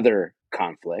another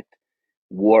conflict.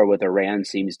 War with Iran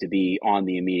seems to be on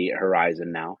the immediate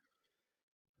horizon now.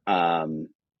 Um,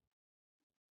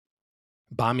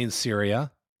 Bombing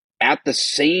Syria. at the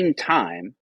same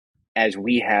time, as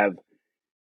we have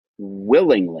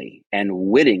willingly and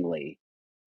wittingly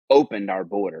opened our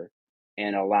border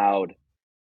and allowed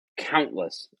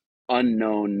countless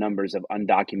unknown numbers of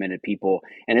undocumented people.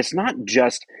 And it's not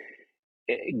just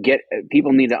get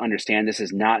people need to understand this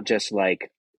is not just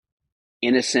like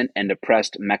innocent and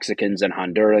oppressed Mexicans and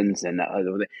Hondurans and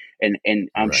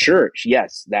I'm Right. sure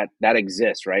yes that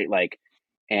exists, right? Like,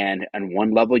 and on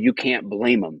one level you can't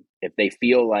blame them if they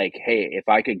feel like, hey, if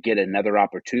I could get another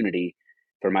opportunity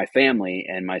for my family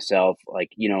and myself,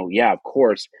 like, yeah, of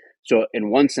course. So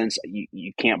in one sense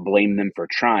you can't blame them for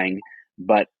trying,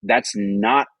 but that's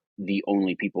not the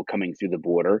only people coming through the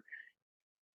border.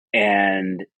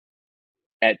 And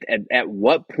at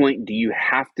what point do you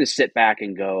have to sit back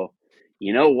and go,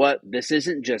 you know what, this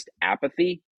isn't just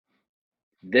apathy,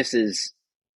 this is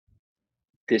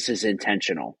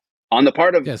intentional on the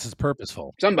part of Yes, it's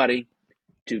purposeful. somebody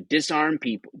to disarm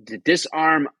people, to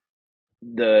disarm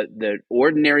the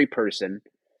ordinary person,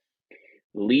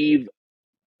 leave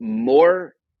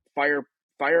more fire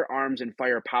firearms and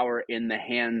firepower in the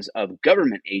hands of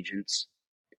government agents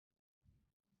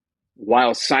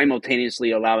while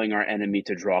simultaneously allowing our enemy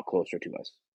to draw closer to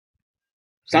us.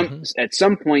 Hmm. At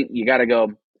some point you got to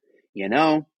go, you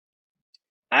know,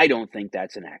 I don't think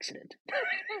that's an accident.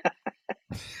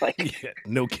 Like, Yeah,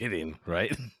 no kidding,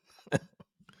 right?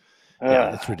 Yeah,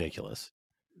 uh, it's ridiculous.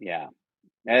 yeah,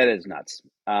 that is nuts.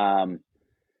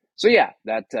 So yeah,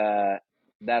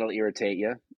 that'll irritate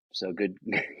you. So good.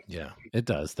 Yeah, it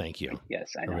does. Thank you.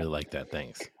 Yes, I I know. really like that.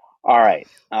 Thanks. All right.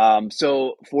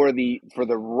 So for the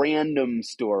random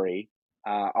story,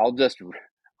 I'll just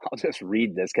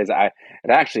read this because I it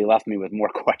actually left me with more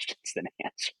questions than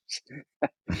answers,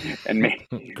 and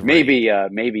Great. maybe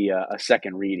a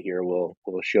second read here will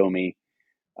show me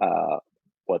uh,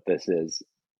 what this is.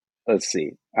 Let's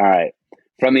see. All right.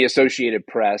 From the Associated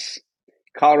Press,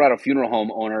 Colorado funeral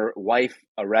home owner, wife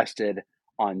arrested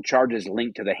on charges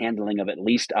linked to the handling of at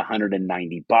least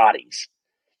 190 bodies.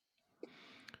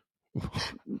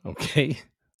 Okay.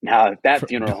 Now, if that For,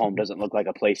 funeral home doesn't look like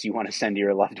a place you want to send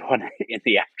your loved one in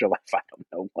the afterlife, I don't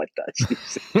know what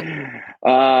does. Okay.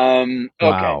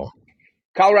 wow.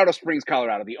 Colorado Springs,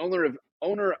 Colorado. The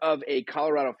owner of a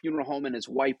Colorado funeral home and his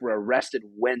wife were arrested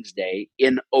Wednesday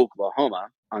in Oklahoma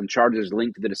on charges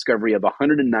linked to the discovery of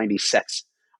 190 sets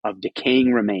of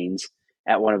decaying remains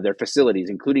at one of their facilities,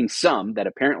 including some that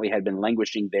apparently had been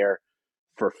languishing there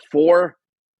for 4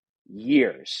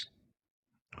 years.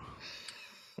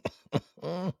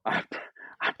 I'm,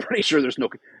 I'm pretty sure there's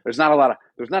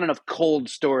not enough cold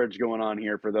storage going on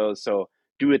here for those. So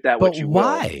do with that But what you will.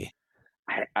 why?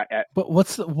 I, But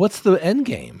what's the end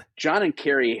game? John and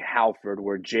Carrie Halford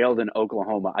were jailed in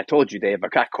Oklahoma. I told you, Dave, I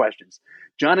got questions.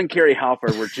 John and Carrie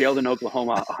Halford were jailed in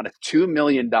Oklahoma on a $2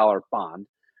 million bond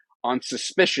on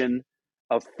suspicion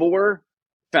of 4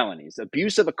 felonies: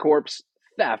 abuse of a corpse,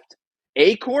 theft,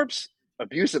 a corpse,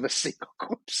 abuse of a single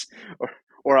corpse,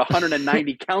 or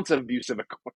 190 counts of abuse of a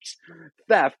corpse,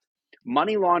 theft,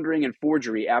 money laundering, and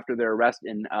forgery after their arrest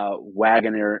in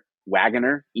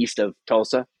Wagoner, east of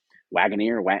Tulsa.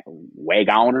 Wagoner,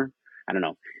 I don't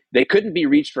know. They couldn't be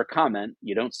reached for comment,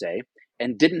 you don't say,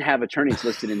 and didn't have attorneys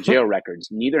listed in jail records.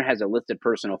 Neither has a listed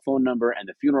personal phone number, and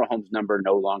the funeral home's number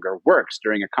no longer works.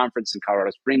 During a conference in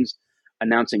Colorado Springs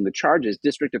announcing the charges,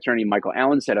 District Attorney Michael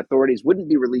Allen said authorities wouldn't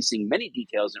be releasing many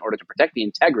details in order to protect the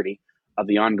integrity of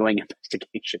the ongoing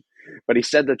investigation. But he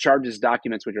said the charges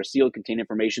documents, which are sealed, contain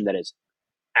information that is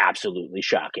absolutely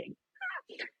shocking.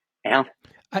 Al-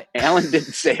 I Allen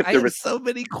didn't say if I there have was. so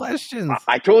many questions.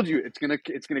 I told you it's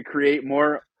gonna create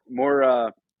more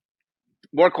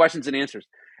questions than answers.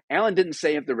 Allen didn't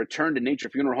say if the Return to Nature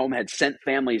funeral home had sent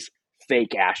families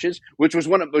fake ashes, which was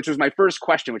my first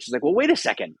question, which is like, well, wait a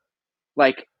second.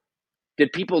 Like,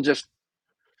 did people just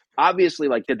obviously,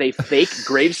 like, did they fake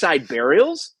graveside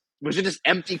burials? Was it just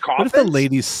empty What if the coffins?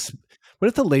 ladies what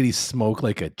if the ladies smoke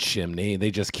like a chimney?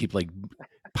 They just keep like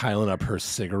piling up her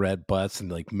cigarette butts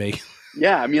and like make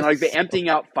Yeah, I mean, like, they emptying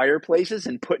out fireplaces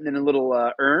and putting in little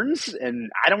urns, and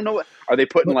I don't know. Are they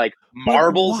putting but like but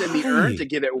marbles in the urn why? to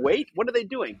give it weight? What are they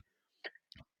doing?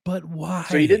 But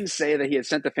So he why? didn't say that he had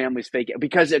sent the families fake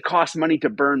because it costs money to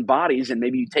burn bodies, and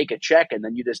maybe you take a check and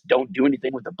then you just don't do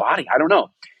anything with the body. I don't know.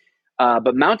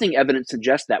 But mounting evidence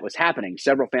suggests that was happening.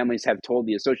 Several families have told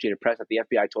the Associated Press that the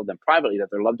FBI told them privately that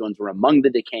their loved ones were among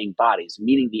the decaying bodies,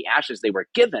 meaning the ashes they were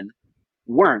given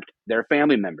weren't their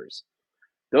family members.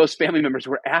 Those family members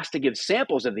were asked to give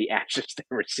samples of the ashes they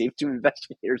received to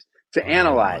investigators to Oh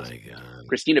analyze. my god.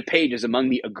 Christina Page is among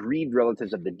the aggrieved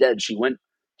relatives of the dead. She went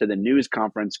to the news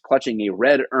conference clutching a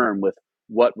red urn with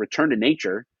what Return to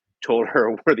Nature told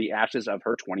her were the ashes of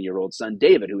her 20-year-old son,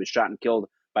 David, who was shot and killed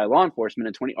by law enforcement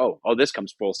in 20. Oh, this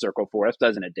comes full circle for us,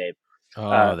 doesn't it, Dave?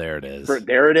 Oh, there it is.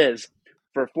 There it is.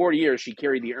 For 4 years, she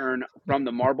carried the urn from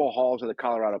the marble halls of the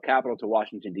Colorado Capitol to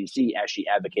Washington, D.C. as she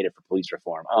advocated for police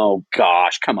reform. Oh,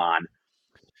 gosh, come on.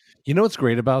 You know what's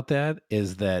great about that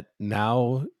is that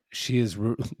now she is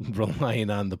relying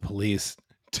on the police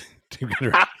to get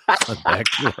her son back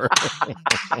to her.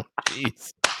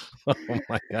 Jeez. Oh,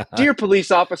 my God. Dear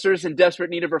police officers in desperate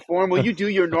need of reform, will you do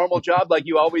your normal job like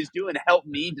you always do and help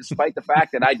me despite the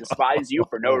fact that I despise you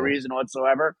for no reason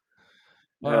whatsoever?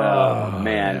 Oh,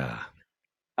 man. Yeah.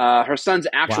 Her son's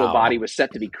actual body was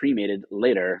set to be cremated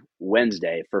later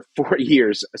Wednesday for 4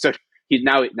 years. So he's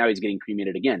getting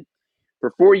cremated again.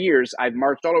 For 4 years, I've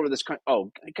marched all over this country.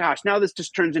 Oh, gosh, now this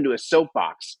just turns into a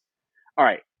soapbox. All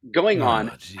right, going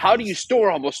on. Geez. How do you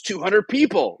store almost 200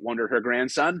 people? Wondered her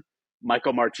grandson,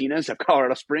 Michael Martinez of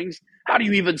Colorado Springs. How do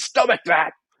you even stomach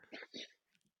that?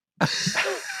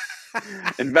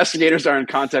 Investigators are in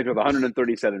contact with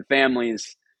 137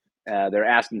 families. They're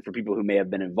asking for people who may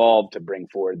have been involved to bring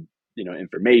forward,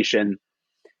 information.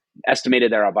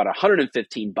 Estimated there are about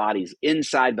 115 bodies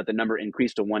inside, but the number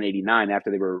increased to 189 after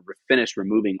they were finished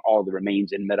removing all the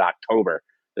remains in mid-October.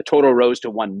 The total rose to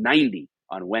 190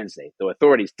 on Wednesday, though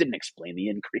authorities didn't explain the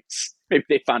increase. Maybe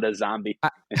they found a zombie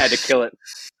and had to kill it.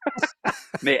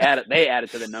 They added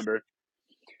to the number.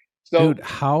 So, dude,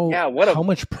 how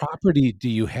much property do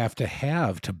you have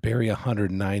to bury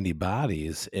 190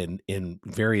 bodies in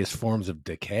various forms of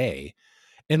decay?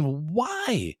 And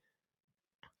why?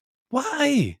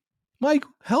 Why? Mike,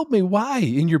 help me. Why?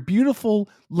 In your beautiful,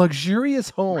 luxurious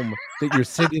home that you're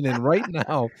sitting in right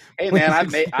now. Hey, man, I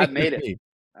made it.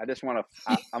 I just want to,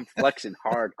 I'm flexing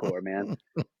hardcore, man.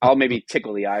 I'll maybe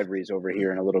tickle the ivories over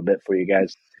here in a little bit for you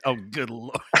guys. Oh, good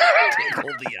Lord.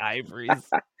 Tickle the ivories.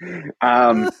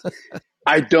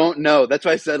 I don't know. That's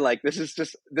why I said, this is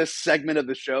just this segment of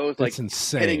the show is like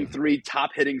insane. Hitting 3 top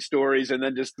hitting stories and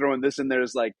then just throwing this in there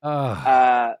is like,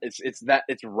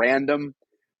 it's random,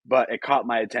 but it caught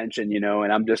my attention,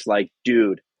 and I'm just like,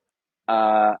 dude,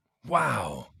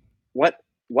 wow, what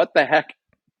the heck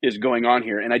is going on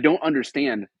here? And I don't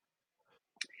understand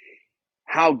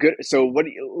how good. So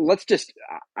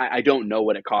I don't know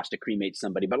what it costs to cremate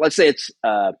somebody, but let's say it's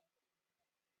 $2,000.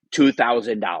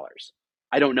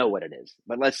 I don't know what it is,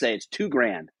 but let's say it's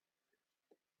 $2,000.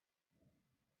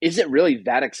 Is it really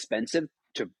that expensive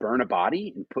to burn a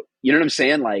body and put, you know what I'm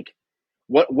saying? Like,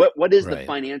 what is the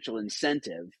financial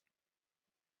incentive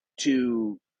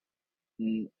to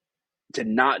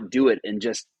not do it and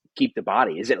just keep the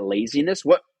body? Is it laziness?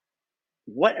 What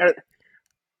are?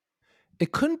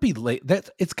 It couldn't be late.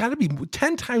 It's got to be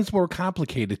 10 times more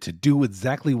complicated to do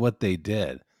exactly what they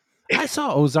did. I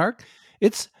saw Ozark.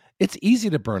 It's easy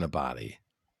to burn a body.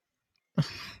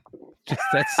 Just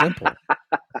that simple.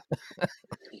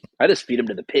 I just feed them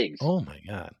to the pigs. Oh my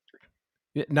God.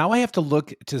 Now I have to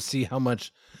look to see how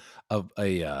much of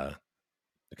a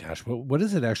gosh, what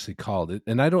is it actually called?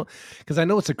 And I don't, because I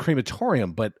know it's a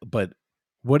crematorium, but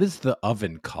what is the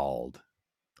oven called?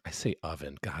 I say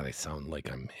oven. God, I sound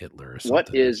like I'm Hitler or something.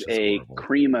 What is a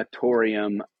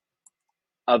crematorium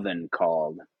oven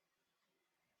called?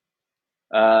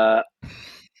 A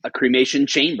cremation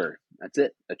chamber. That's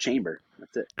it. A chamber.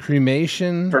 That's it.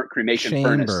 Cremation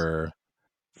chamber furnace.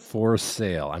 For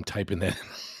sale. I'm typing that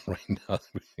right now.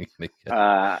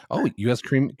 U.S.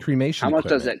 cremation. How much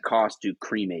does it cost to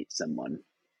cremate someone?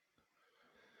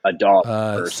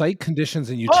 Adult. Site conditions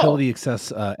and utility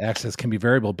access can be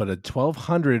variable, but a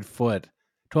 1,200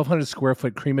 square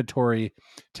foot crematory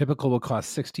typical will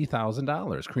cost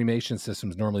 $60,000. Cremation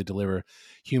systems normally deliver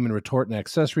human retort and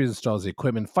accessories, installs the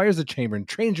equipment, fires the chamber, and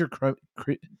trains your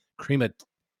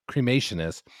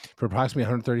cremationist for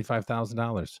approximately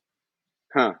 $135,000.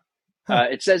 Huh.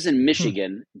 It says in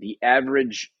Michigan, the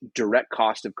average direct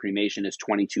cost of cremation is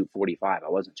 $22.45. I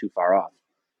wasn't too far off.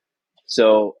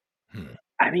 So,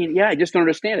 I mean, I just don't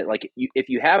understand it. Like, if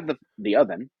you have the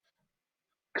oven,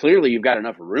 clearly you've got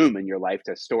enough room in your life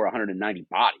to store 190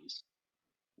 bodies.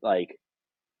 Like,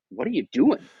 what are you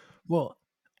doing? Well,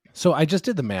 so I just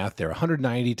did the math there.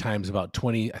 190 times about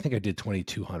 20. I think I did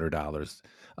 $2,200.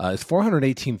 It's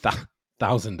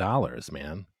 $418,000,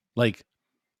 man. Like,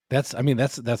 that's not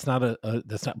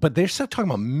that's not. But they're still talking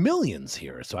about millions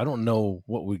here. So I don't know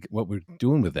what we're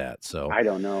doing with that. So I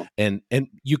don't know. And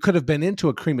you could have been into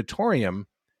a crematorium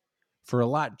for a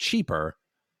lot cheaper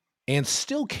and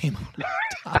still came out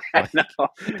on top. I know.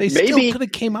 They still could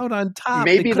have came out on top.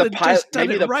 Maybe the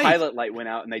pilot light went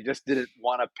out and they just didn't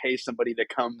want to pay somebody to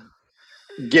come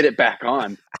get it back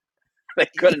on. They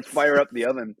couldn't fire up the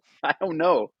oven. I don't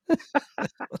know. The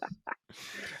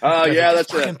Oh guy's like, yeah, this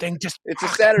fucking thing just it's a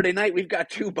fuck. Saturday night. We've got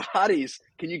 2 bodies.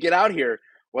 Can you get out here?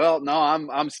 Well, no,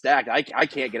 I'm stacked. I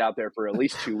can't get out there for at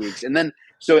least 2 weeks. And then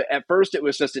so at first it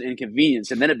was just an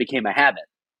inconvenience, and then it became a habit.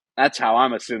 That's how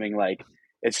I'm assuming. Like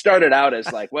it started out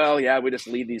as like, well, yeah, we just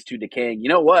leave these 2 decaying. You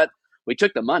know what? We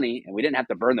took the money and we didn't have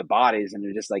to burn the bodies, and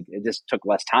it just took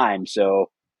less time.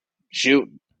 So shoot,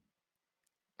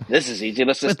 this is easy.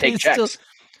 Let's just But they take still checks.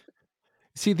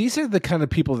 see, these are the kind of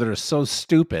people that are so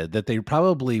stupid that they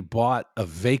probably bought a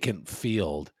vacant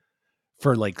field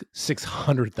for like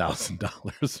 $600,000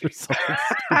 or something stupid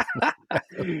like that.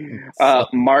 So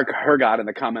Mark Hergot in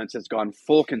the comments has gone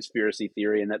full conspiracy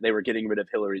theory and that they were getting rid of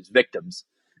Hillary's victims.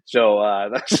 So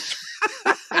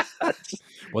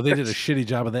well, they did a shitty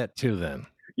job of that too. Then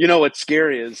you know what's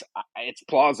scary is it's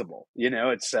plausible. You know,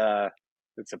 it's a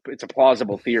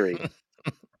plausible theory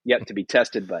yet to be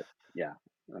tested. But yeah,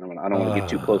 I don't want to get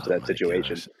too close to oh that my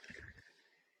situation. gosh!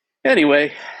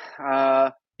 Anyway,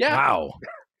 yeah, Wow,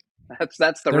 that's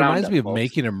the that reminds roundup, me of folks.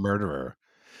 Making a Murderer.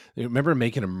 You remember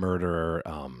Making a Murderer?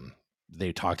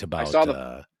 They talked I about saw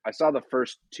the I saw the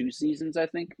first 2 seasons. I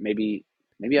think maybe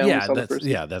I only yeah, saw the first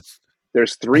season. that's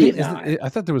There's I three think now. isn't it, I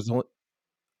thought there was only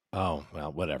oh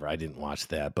well whatever I didn't watch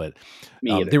that, but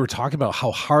Me they either. were talking about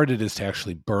how hard it is to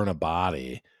actually burn a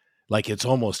body. Like it's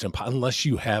almost impossible unless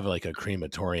you have like a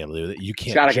crematorium. You It's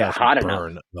can't got to get just hot enough.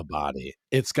 burn the body.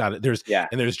 It's got it. Yeah.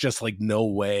 There's just like no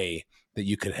way that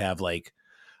you could have like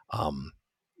um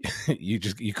you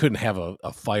couldn't have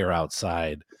a fire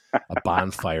outside, a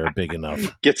bonfire big enough.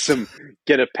 Get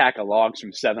a pack of logs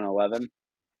from 7-Eleven.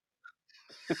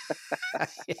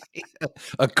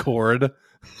 A cord,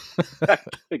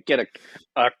 Get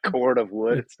a cord of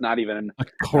wood. It's not even a not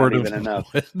cord of even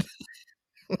enough. wood.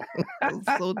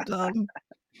 That's so dumb.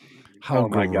 How Oh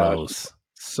my gosh. gross. Got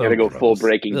So to go full gross.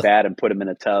 Breaking Ugh, Bad and put them in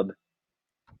a tub.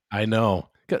 I know.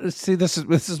 See, this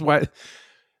is what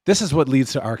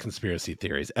leads to our conspiracy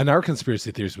theories. And our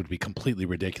conspiracy theories would be completely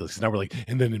ridiculous. Now we're like,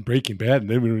 and then in Breaking Bad, and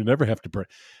then we would never have to burn.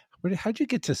 How'd you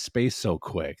get to space so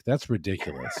quick? That's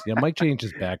ridiculous. Yeah, Mike changed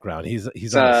his background. He's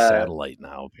It's on a satellite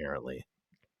now, apparently.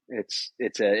 it's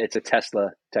a Tesla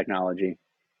technology.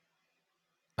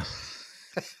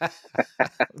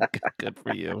 Good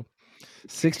for you.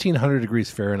 1,600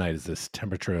 degrees Fahrenheit is this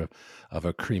temperature of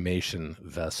a cremation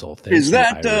vessel. Thank you,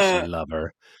 Irish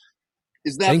lover.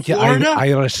 Is that Thank you, Florida?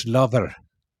 Irish lover.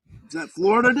 Is that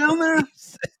Florida down there?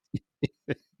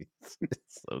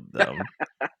 It's so dumb.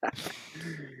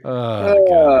 Oh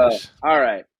gosh. All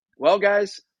right. Well,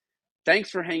 guys,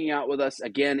 thanks for hanging out with us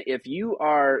again. If you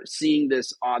are seeing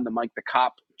this on the Mike the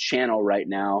Cop channel right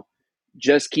now,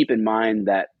 just keep in mind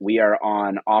that we are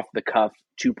on Off the Cuff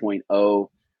 2.0 on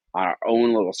our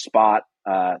own little spot.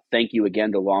 Thank you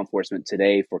again to Law Enforcement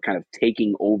Today for kind of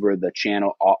taking over the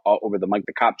channel, over the Mike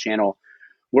the Cop channel.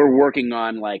 We're working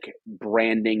on like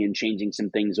branding and changing some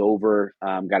things over.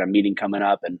 Got a meeting coming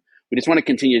up, and we just want to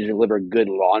continue to deliver good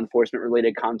law enforcement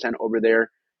related content over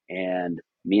there. And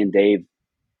me and Dave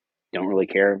don't really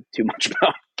care too much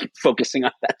about focusing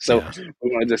on that. So Yeah.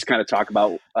 we want to just kind of talk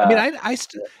about. I mean,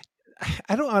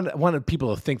 I don't want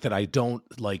people to think that I don't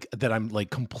like that I'm like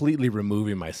completely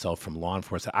removing myself from law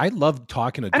enforcement. I love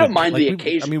talking to I good don't mind like the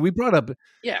occasion. I mean, we brought up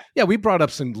Yeah. we brought up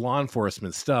some law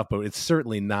enforcement stuff, but it's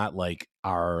certainly not like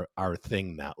our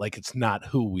thing now. Like it's not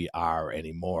who we are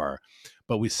anymore.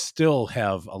 But we still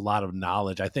have a lot of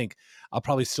knowledge. I think I'll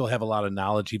probably still have a lot of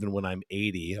knowledge even when I'm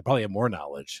 80. I'll probably have more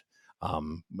knowledge.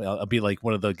 I'll be like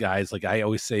one of the guys. Like I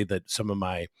always say that some of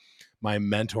my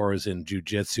mentors in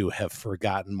jujitsu have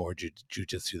forgotten more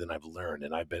jujitsu than I've learned,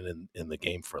 and I've been in the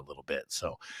game for a little bit.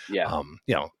 So, Yeah.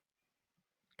 You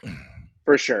know,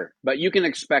 For sure. But you can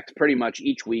expect pretty much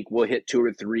each week we'll hit 2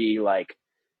 or 3 like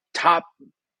top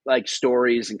like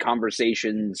stories and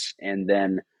conversations, and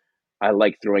then I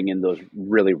like throwing in those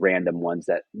really random ones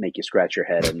that make you scratch your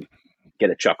head and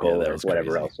get a chuckle that or was whatever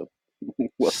crazy. else. So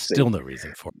we'll see. Still no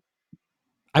reason for it.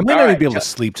 I might All not even right, be able to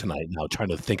sleep tonight now trying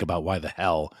to think about why the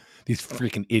hell these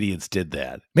freaking idiots did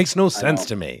that. Makes no sense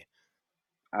to me.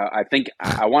 I think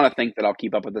I want to think that I'll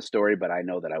keep up with the story, but I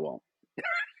know that I won't.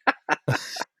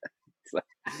 So,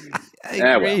 I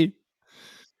agree.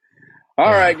 Well.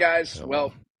 All right, guys.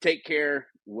 Well, take care.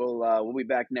 We'll be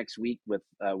back next week with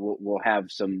we'll have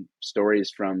some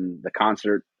stories from the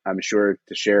concert, I'm sure,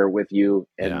 to share with you,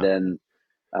 and then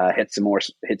hit some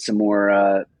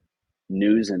more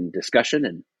news and discussion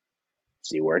and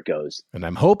see where it goes. And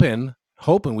I'm hoping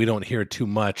we don't hear too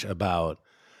much about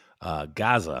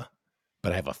Gaza,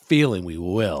 but I have a feeling we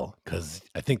will because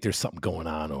I think there's something going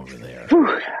on over there.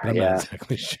 But I'm not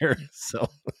exactly sure. So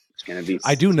I do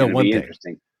It's know gonna one be thing,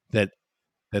 interesting. that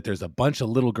there's a bunch of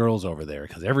little girls over there,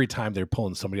 because every time they're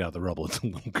pulling somebody out of the rubble, it's a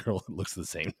little girl that looks the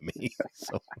same to me.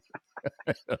 So,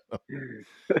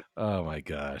 oh my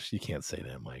gosh, you can't say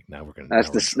that, Mike. Now we're That's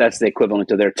in that's trouble. the equivalent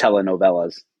to their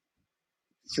telenovelas.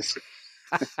 It's just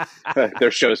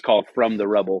their show's called From the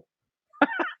Rubble.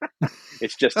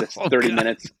 It's just Oh 30 god.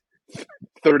 minutes,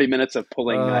 30 minutes of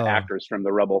pulling Oh, actors from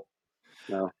the rubble.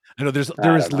 No, I know there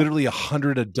I is don't know. literally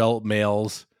 100 adult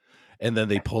males, and then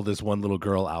they pull this one little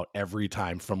girl out every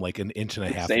time from like an inch and a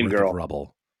half Same worth of girl.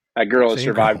 rubble. That girl has Same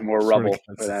survived girl. more Swear to rubble.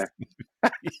 God,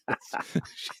 But yes.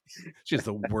 She has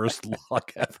the worst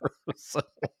luck ever. So,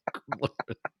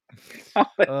 how,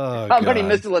 oh how many god.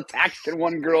 missile attacks can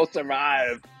one girl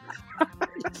survive?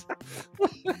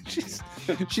 she's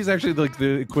she's actually like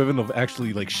the equivalent of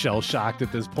actually like shell shocked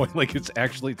at this point. Like it's not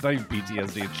even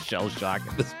PTSD, it's shell shock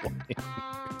at this point.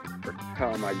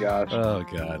 Oh my gosh. Oh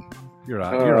god. You're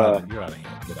out of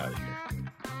hand. Get out of here.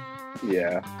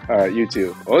 Yeah. All right, you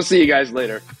too. We'll see you guys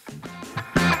later.